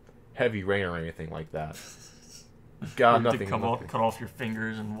Heavy Rain or anything like that. God, nothing. Cut off your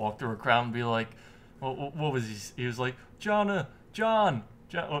fingers and walk through a crowd and be like, what was he? He was like, John.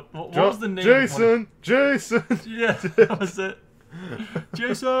 What was the name? Jason. Yeah, that was it.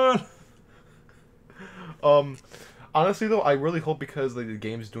 Jason. Honestly though, I really hope, because the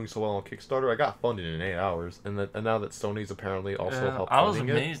game's doing so well on Kickstarter, I got funded in 8 hours, and now that Sony's apparently also helped funding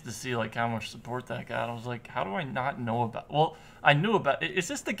it. I was amazed to see like how much support that got. I was like, how do I not know about? Well, I knew about. Is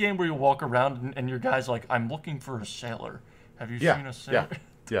this the game where you walk around and your guy's like, I'm looking for a sailor? Have you seen a sailor?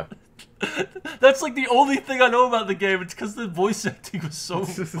 Yeah. That's like the only thing I know about the game. It's because the voice acting was so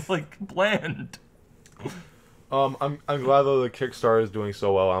like bland. I'm glad though the Kickstarter is doing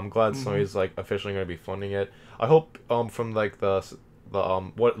so well. I'm glad Sony's like officially going to be funding it. I hope from like the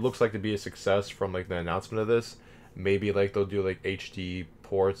what looks like to be a success from like the announcement of this, maybe like they'll do like HD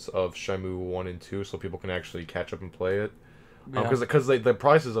ports of Shenmue 1 and 2 so people can actually catch up and play it. Because the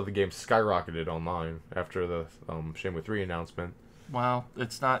prices of the game skyrocketed online after the Shenmue 3 announcement. Wow,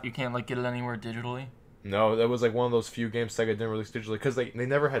 it's not, you can't like get it anywhere digitally? No, that was like one of those few games Sega didn't release digitally because they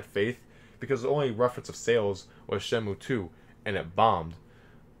never had faith, because the only reference of sales was Shenmue 2 and it bombed.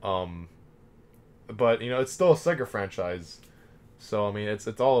 But it's still a Sega franchise, so I mean it's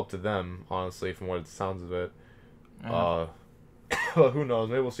all up to them, honestly, from what it sounds of it. Yeah. Who knows?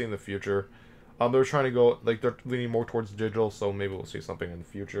 Maybe we'll see in the future. They're trying to go they're leaning more towards digital, so maybe we'll see something in the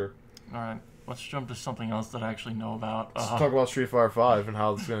future. All right. Let's jump to something else that I actually know about. Let's talk about Street Fighter 5 and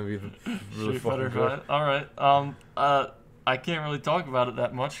how it's going to be really fucking good. All right. I can't really talk about it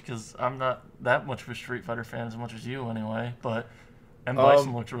that much because I'm not that much of a Street Fighter fan as much as you anyway. But M.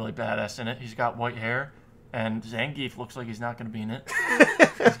 Bison looks really badass in it. He's got white hair, and Zangief looks like he's not going to be in it.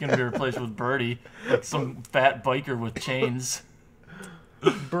 He's going to be replaced with Birdie, like some fat biker with chains.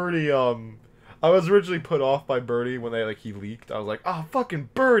 Birdie, I was originally put off by Birdie when he leaked. I was like, fucking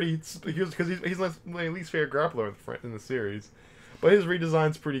Birdie, because he's my least favorite grappler in the series. But his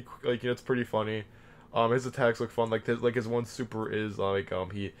redesign's pretty it's pretty funny. His attacks look fun. His one super is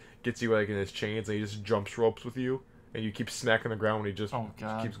he gets you in his chains and he just jumps ropes with you, and you keep smacking the ground when he just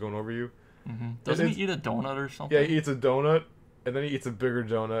keeps going over you. Mm-hmm. Doesn't he eat a donut or something? Yeah, he eats a donut, and then he eats a bigger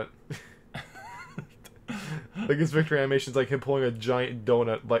donut. His victory animation's him pulling a giant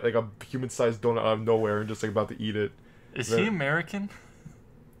donut, like a human-sized donut out of nowhere, and just about to eat it. Is he American?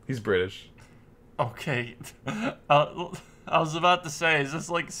 He's British. Okay. I was about to say, is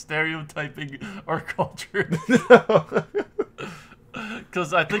this stereotyping our culture?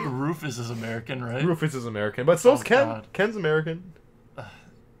 Because I think Rufus is American, right? Rufus is American, but so's Ken. God. Ken's American.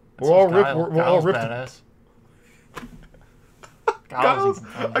 We're all ripped. We're all ripped. Badass.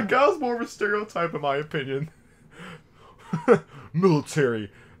 Guile's more of a stereotype, in my opinion.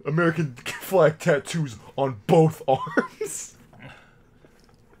 Military. American flag tattoos on both arms.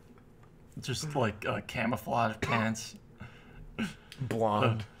 Just camouflage pants.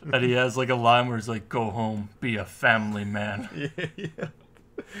 Blonde. And he has a line where he's like, go home, be a family man. Yeah.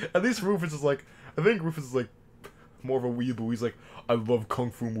 At least Rufus is I think Rufus is more of a weeaboo. He's I love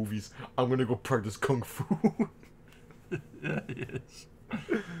kung fu movies. I'm gonna go practice kung fu. Yeah, he is.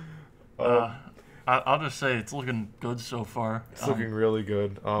 I'll just say it's looking good so far. It's looking really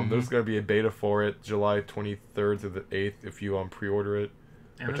good. There's gonna be a beta for it, July 23rd to the 8th, if you pre-order it.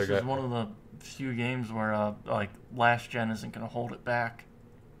 And this is one of the few games where last gen isn't gonna hold it back.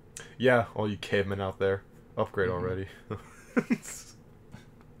 Yeah, all you cavemen out there, upgrade already.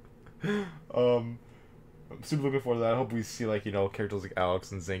 I'm super looking forward to that. I hope we see characters like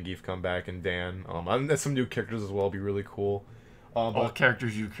Alex and Zangief come back, and Dan. And some new characters as well. Be really cool. All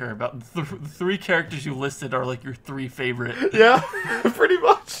characters you care about. The three characters you listed are your three favorite. Yeah, pretty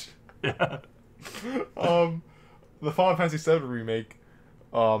much. Yeah. The Final Fantasy VII remake.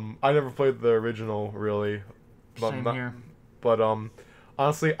 I never played the original really. Same here. But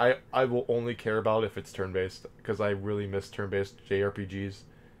honestly, I will only care about it if it's turn-based, because I really miss turn-based JRPGs.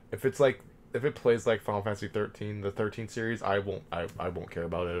 If it's if it plays like Final Fantasy 13, the 13 series, I won't care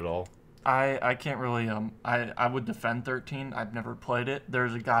about it at all. I can't really I would defend 13. I've never played it.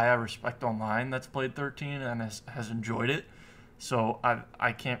 There's a guy I respect online that's played 13 and has enjoyed it. So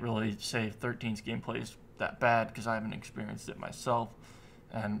I can't really say 13's gameplay is that bad because I haven't experienced it myself.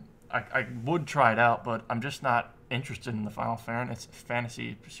 And I would try it out, but I'm just not interested in the Final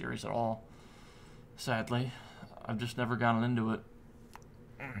Fantasy series at all. Sadly, I've just never gotten into it.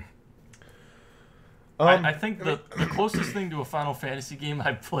 I think the closest thing to a Final Fantasy game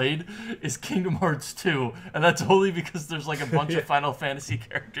I've played is Kingdom Hearts 2, and that's only because there's like a bunch of Final Fantasy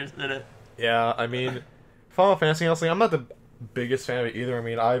characters in it. Yeah, I mean, Final Fantasy, honestly, I'm not the biggest fan of it either. I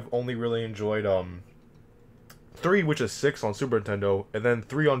mean, I've only really enjoyed 3, which is 6 on Super Nintendo, and then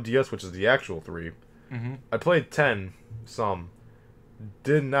 3 on DS, which is the actual 3. Mm-hmm. I played 10,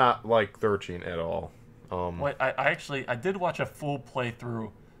 did not like 13 at all. Wait, I did watch a full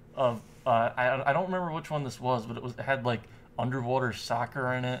playthrough of I don't remember which one this was, but it had like underwater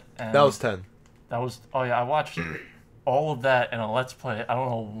soccer in it. And that was 10. Oh yeah, I watched all of that in a Let's Play. I don't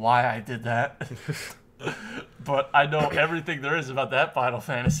know why I did that, but I know everything there is about that Final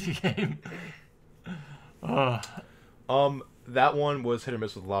Fantasy game. That one was hit or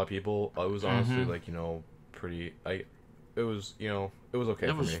miss with a lot of people. It was honestly like pretty. It was it was okay.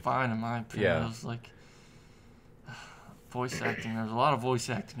 It was fine in my opinion. Yeah. It was like voice acting. There was a lot of voice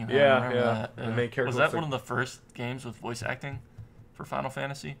acting in that. Yeah. That. The main character Was that one of the first games with voice acting for Final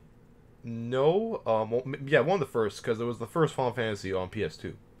Fantasy? No. Well, yeah, one of the first because it was the first Final Fantasy on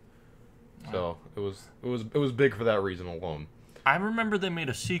PS2. So it was big for that reason alone. I remember they made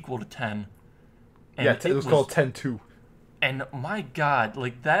a sequel to 10. And yeah, it was called 10-2. And my God,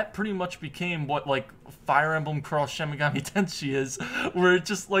 like that pretty much became what like Fire Emblem Cross Shinigami Tensei is, where it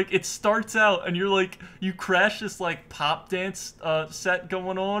just like it starts out and you're like you crash this like pop dance set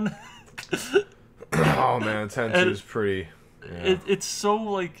going on. Oh man, 10-2 is pretty. Yeah. It's so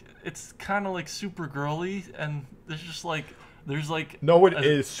like it's kind of like super girly, and there's like no, it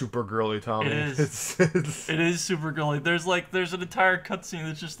is super girly, Tommy. It is. It is super girly. There's an entire cutscene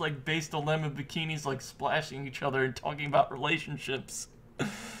that's just like based on them in bikinis like splashing each other and talking about relationships.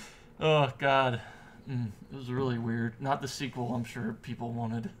 Oh God, it was really weird. Not the sequel I'm sure people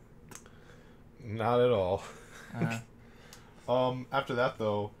wanted. Not at all. After that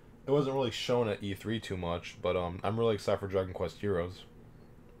though, it wasn't really shown at E3 too much, but I'm really excited for Dragon Quest Heroes.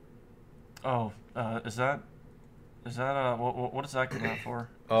 Oh, is that what is that coming out for?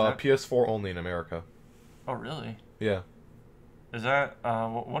 PS4 only in America. Oh really? Yeah. Is that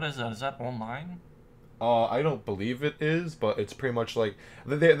what is that? Is that online? I don't believe it is, but it's pretty much like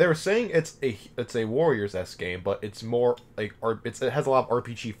they were saying it's a Warriors-esque game, but it's more like it has a lot of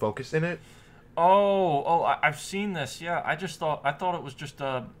RPG focus in it. I've seen this. Yeah, I thought it was just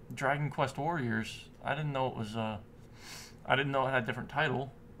Dragon Quest Warriors. I didn't know it was I didn't know it had a different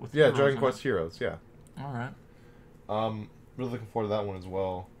title. With Dragon Quest Heroes. Yeah. All right. Really looking forward to that one as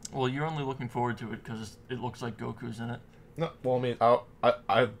well. Well, you're only looking forward to it because it looks like Goku's in it. No, well, I mean,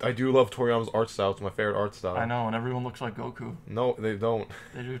 I do love Toriyama's art style. It's my favorite art style. I know, and everyone looks like Goku. No, they don't.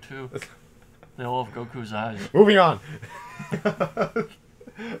 They do too. They all have Goku's eyes. Moving on. The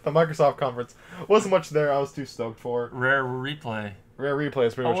Microsoft conference wasn't much there. I was too stoked for. Rare replay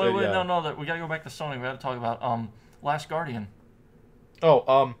is pretty much it. Wait, yeah. no, we gotta go back to Sony. We gotta talk about Last Guardian.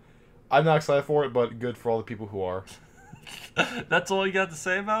 Oh, I'm not excited for it, but good for all the people who are. That's all you got to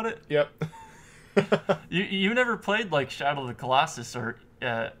say about it? Yep. You never played like Shadow of the Colossus or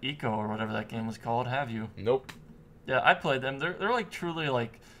Eco or whatever that game was called, have you? Nope. Yeah, I played them. They're like truly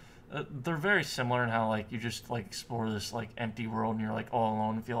like they're very similar in how like you just like explore this like empty world and you're like all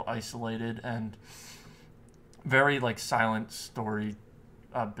alone and feel isolated, and very like silent story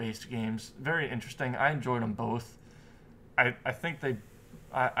based games. Very interesting. I enjoyed them both. I think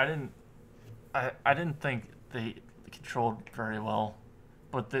I didn't think they controlled very well,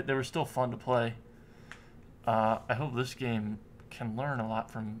 but they were still fun to play. I hope this game can learn a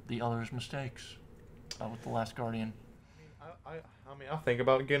lot from the others' mistakes with The Last Guardian. I mean, I'll think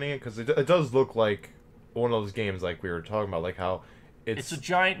about getting it because it does look like one of those games like we were talking about, like how it's a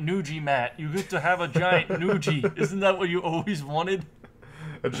giant Nuji, Matt. You get to have a giant Nuji. Isn't that what you always wanted?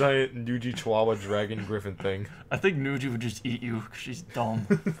 A giant Nuji Chihuahua Dragon Griffin thing. I think Nuji would just eat you because she's dumb.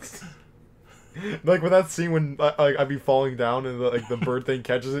 Like with that scene when I'd be falling down and the bird thing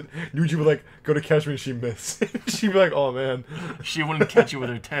catches it, Nuji would like go to catch me and she'd miss. She'd be like, "Oh man." She wouldn't catch you with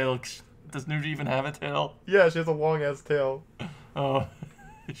her tail. Does Nuji even have a tail? Yeah, she has a long ass tail. Oh,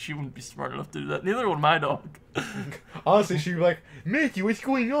 she wouldn't be smart enough to do that. Neither would my dog. Honestly, she'd be like, "Mickey, what's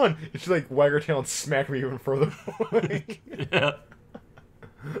going on?" And she'd like wag her tail and smack me even further away. Yeah.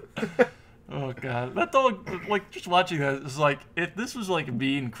 Oh god, that dog! Like just watching that is like if this was like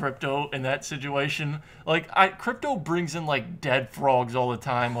me and Crypto in that situation. Like Crypto brings in like dead frogs all the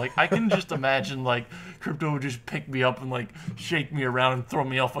time. Like I can just imagine like Crypto would just pick me up and like shake me around and throw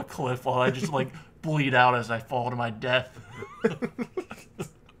me off a cliff while I just like bleed out as I fall to my death.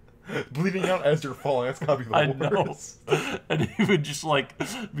 Bleeding out as you're falling, that's gotta be the worst. Know. And he would just like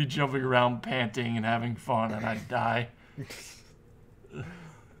be jumping around panting and having fun, and I'd die.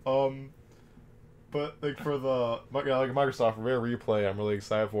 But like for the Microsoft Rare Replay, I'm really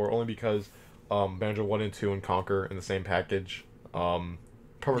excited for, only because Banjo 1 and 2 and Conquer in the same package.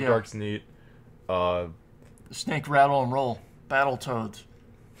 Perfect Dark's neat. Snake Rattle and Roll, Battletoads.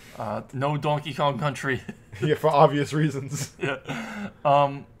 No Donkey Kong Country. Yeah, for obvious reasons. Yeah.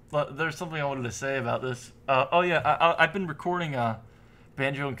 There's something I wanted to say about this. I've been recording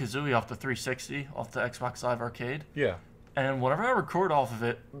Banjo and Kazooie off the 360, off the Xbox Live Arcade. Yeah. And whenever I record off of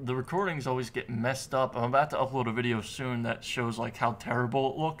it, the recordings always get messed up. I'm about to upload a video soon that shows like how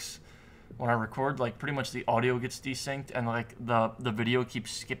terrible it looks when I record. Like pretty much the audio gets desynced and like the video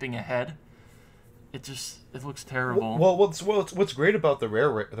keeps skipping ahead. It looks terrible. Well, what's great about the Rare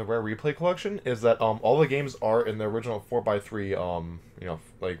Replay collection is that all the games are in the original 4:3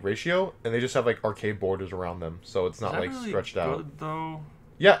 like ratio, and they just have like arcade borders around them, so it's not like really stretched out. Good, though?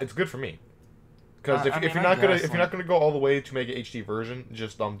 Yeah, it's good for me. Because if you're not gonna go all the way to make an HD version,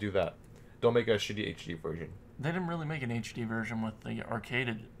 just do that. Don't make a shitty HD version. They didn't really make an HD version with the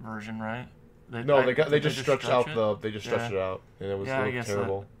arcaded version, right? They just stretched it out, and it was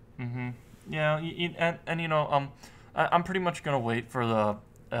terrible. Yeah, I'm pretty much gonna wait for the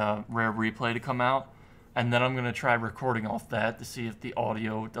Rare Replay to come out, and then I'm gonna try recording off that to see if the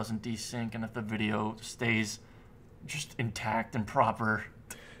audio doesn't desync and if the video stays just intact and proper.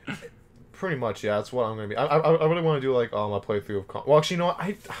 Pretty much, yeah. That's what I'm gonna be. I really want to do like a playthrough of Conquer. Well, actually, you know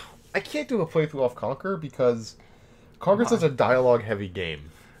what? I can't do a playthrough of Conquer because Conquer's such a dialogue-heavy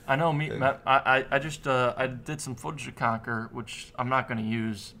game. I know. I did some footage of Conquer, which I'm not gonna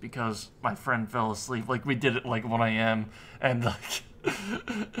use because my friend fell asleep. Like we did it like 1 a.m. and like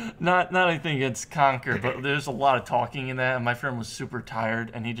not anything against Conquer, but there's a lot of talking in that, and my friend was super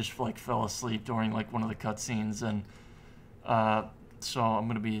tired and he just like fell asleep during like one of the cutscenes, and so I'm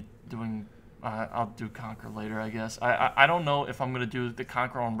gonna be doing. I'll do Conquer later, I guess. I don't know if I'm gonna do the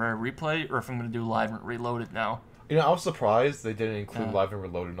Conquer on Rare Replay or if I'm gonna do Live and Reloaded now. You know, I was surprised they didn't include Live and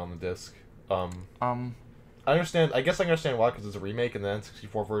Reloaded on the disc. I understand. I guess I understand why, because it's a remake and the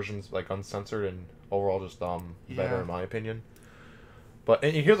N64 version's like uncensored and overall just better in my opinion. But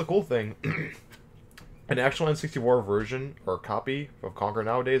and here's the cool thing: an actual N64 version or copy of Conquer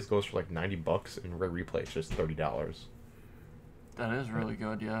nowadays goes for like $90, and Rare Replay is just $30. That is really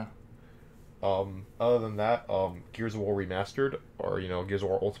good, yeah. Other than that, Gears of War Remastered, or, Gears of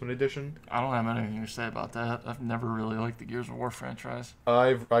War Ultimate Edition. I don't have anything to say about that. I've never really liked the Gears of War franchise.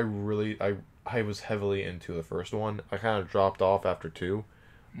 I was heavily into the first one. I kind of dropped off after 2.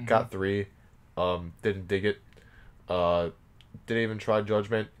 Got 3. Didn't dig it. Didn't even try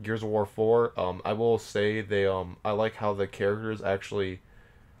Judgment. Gears of War 4. I will say I like how the characters actually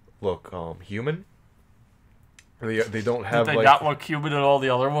look, human. They don't have Did they not look human in all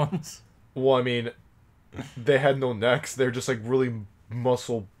the other ones? Well, I mean, they had no necks. They're just like really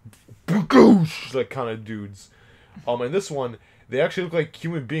muscle, like kind of dudes. And this one, they actually look like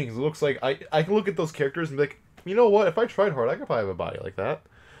human beings. It looks like I can look at those characters and be like, you know what? If I tried hard, I could probably have a body like that.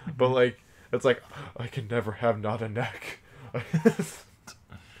 But like, it's like I can never have not a neck. It's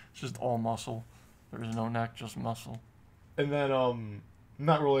just all muscle. There's no neck, just muscle. And then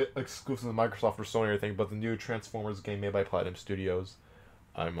not really exclusive to Microsoft or Sony or anything, but the new Transformers game made by Platinum Studios.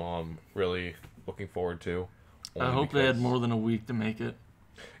 I'm really looking forward to. I hope they had more than a week to make it.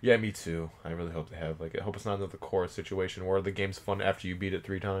 Yeah, me too. I really hope they have. Like, I hope it's not another core situation where the game's fun after you beat it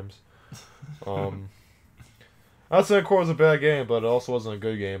 3 times. I'd say Core was a bad game, but it also wasn't a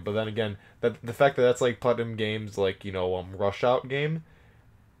good game. But then again, the fact that that's like Platinum Games, like Rush Out game,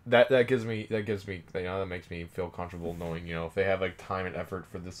 that makes me feel comfortable knowing if they have like time and effort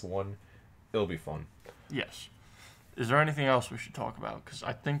for this one, it'll be fun. Yes. Is there anything else we should talk about? Because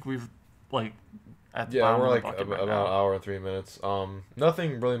I think we've like we're like about an hour and 3 minutes.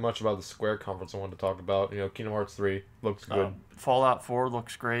 Nothing really much about the Square conference I wanted to talk about. Kingdom Hearts 3 looks good. Fallout 4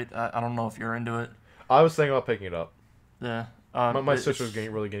 looks great. I don't know if you're into it. I was thinking about picking it up. Yeah. My sister's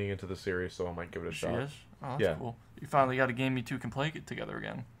really getting into the series, so I might give it a shot. She is? Oh, that's cool. You finally got a game you two can play together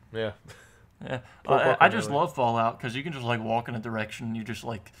again. Yeah. Yeah. I just love Fallout because you can just like walk in a direction and you just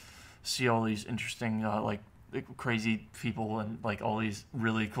like see all these interesting like crazy people and like all these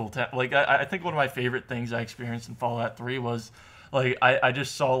really cool I think one of my favorite things I experienced in Fallout 3 was like I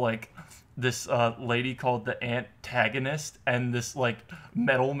just saw like this lady called the Antagonist and this like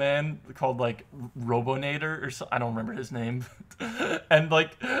metal man called like Robonator or so, I don't remember his name. And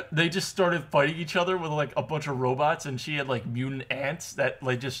like they just started fighting each other with like a bunch of robots, and she had like mutant ants that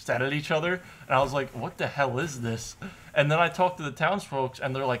like just sat at each other, and I was like, what the hell is this? And then I talked to the townsfolk,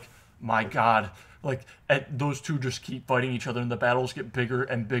 and they're like, my God, like those two just keep fighting each other and the battles get bigger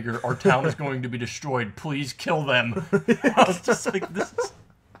and bigger. Our town is going to be destroyed. Please kill them. I was just like, this is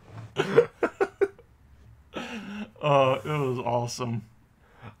it was awesome.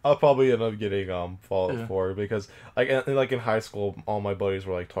 I'll probably end up getting Fallout 4 because like in high school, all my buddies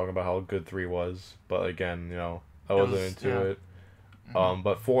were like talking about how good 3 was, but again, you know, I wasn't into it.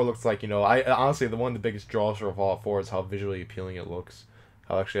 But 4 looks like, you know, I honestly one of the biggest draws for Fallout 4 is how visually appealing it looks.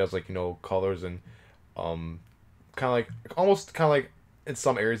 How it actually has like, you know, colors and kind of like in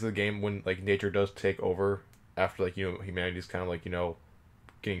some areas of the game when like nature does take over after like, you know, humanity's kind of like, you know,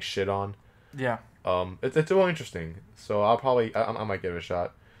 getting shit on. Yeah. It's really interesting. So I might give it a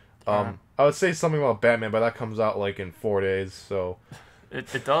shot. I would say something about Batman, but that comes out like in 4 days. So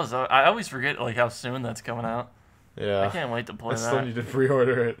it does. I always forget like how soon that's coming out. Yeah. I can't wait to play that. I still need to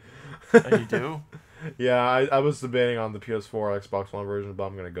pre-order it. Oh, you do? Yeah, I was debating on the PS4 Xbox One version, but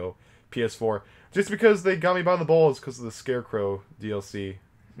I'm gonna go PS4 just because they got me by the balls because of the Scarecrow DLC.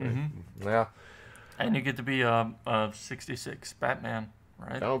 Mm-hmm. Yeah. And you get to be a 66 Batman,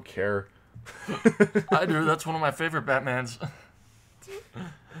 right? I don't care. I do. That's one of my favorite Batmans.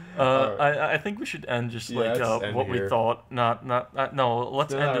 Right. I think we should end just like what we thought. No.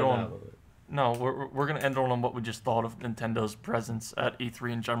 Let's end it on. No, we're gonna end on what we just thought of Nintendo's presence at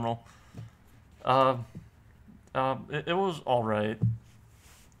E3 in general. It was all right.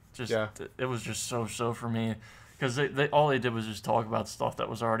 It was just so for me, because they all they did was just talk about stuff that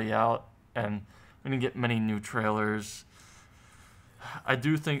was already out, and we didn't get many new trailers. I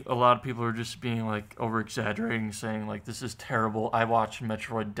do think a lot of people are just being like over exaggerating, saying like this is terrible. I watched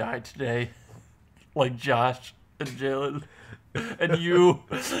Metroid die today, like Josh and Jalen and you.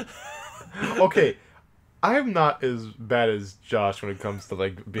 Okay, I am not as bad as Josh when it comes to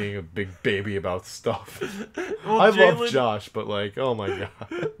like being a big baby about stuff. Well, I love Josh, but like, oh my god.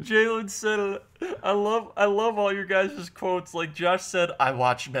 Jalen said, "I love all your guys' quotes." Like Josh said, "I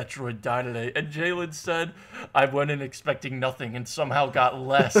watched Metroid die today," and Jalen said, "I went in expecting nothing and somehow got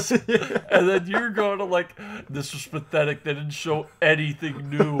less." Yeah. And then you're going to like, "This was pathetic. They didn't show anything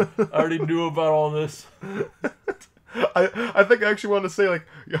new. I already knew about all this." I think I actually wanted to say like,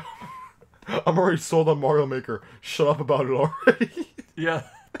 I'm already sold on Mario Maker. Shut up about it already. Yeah,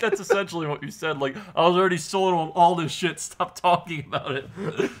 that's essentially what you said. Like, I was already sold on all this shit. Stop talking about it.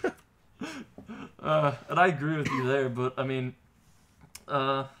 And I agree with you there, but I mean,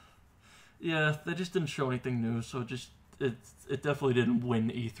 yeah, they just didn't show anything new, so it definitely didn't win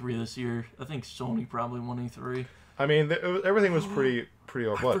E3 this year. I think Sony probably won E3. I mean, everything was pretty.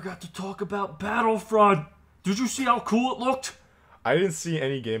 I forgot to talk about Battlefront. Did you see how cool it looked? I didn't see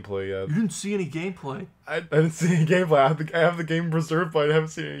any gameplay yet. You didn't see any gameplay? I didn't see any gameplay. I have the game preserved, but I haven't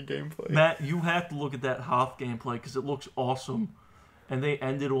seen any gameplay. Matt, you have to look at that Hoth gameplay because it looks awesome. And they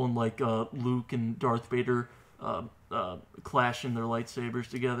ended on like Luke and Darth Vader clashing their lightsabers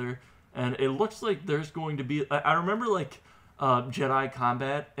together. And it looks like there's going to be... I remember like Jedi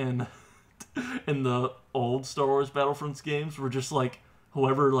combat in the old Star Wars Battlefronts games were just like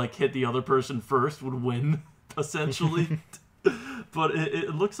whoever like hit the other person first would win, essentially. But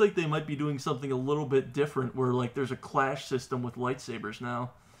it looks like they might be doing something a little bit different where like there's a clash system with lightsabers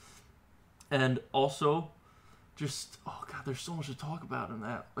now. And also, just, oh god, there's so much to talk about in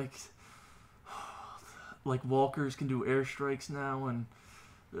that. Like walkers can do airstrikes now, and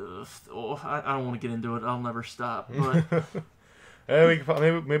I don't want to get into it. I'll never stop. But hey,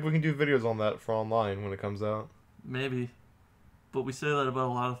 maybe we can do videos on that for online when it comes out. Maybe. But we say that about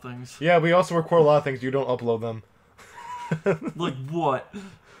a lot of things. Yeah, we also record a lot of things. You don't upload them. Like what?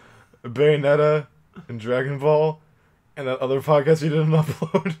 Bayonetta and Dragon Ball and that other podcast you didn't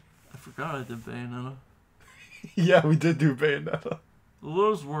upload. I forgot I did Bayonetta. Yeah, we did do Bayonetta.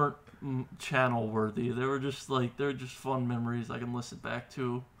 Those weren't channel worthy. They were just fun memories I can listen back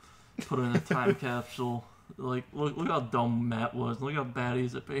to, put in a time capsule. Like look how dumb Matt was. Look how bad he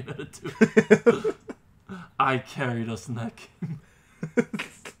is at Bayonetta 2. I carried us in that game.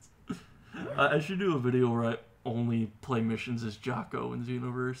 I should do a video where I only play missions as Jocko in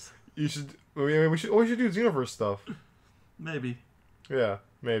Xenoverse. You should. We should do Xenoverse stuff. Maybe. Yeah,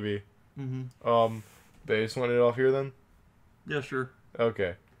 maybe. Mm-hmm. Base, want it off here then? Yeah, sure.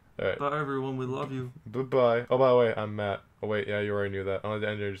 Okay. All right. Bye, everyone. We love you. Goodbye. Oh, by the way, I'm Matt. Oh wait, yeah, you already knew that. I wanted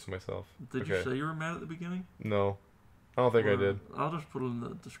to introduce myself. Did you say you were Matt at the beginning? No. I don't think I did. I'll just put it in the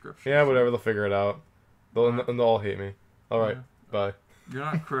description. Yeah, whatever. They'll figure it out. And they'll all hate me. All right. Yeah. Bye. You're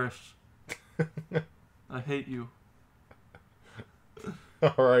not Chris. I hate you.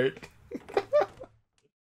 All right.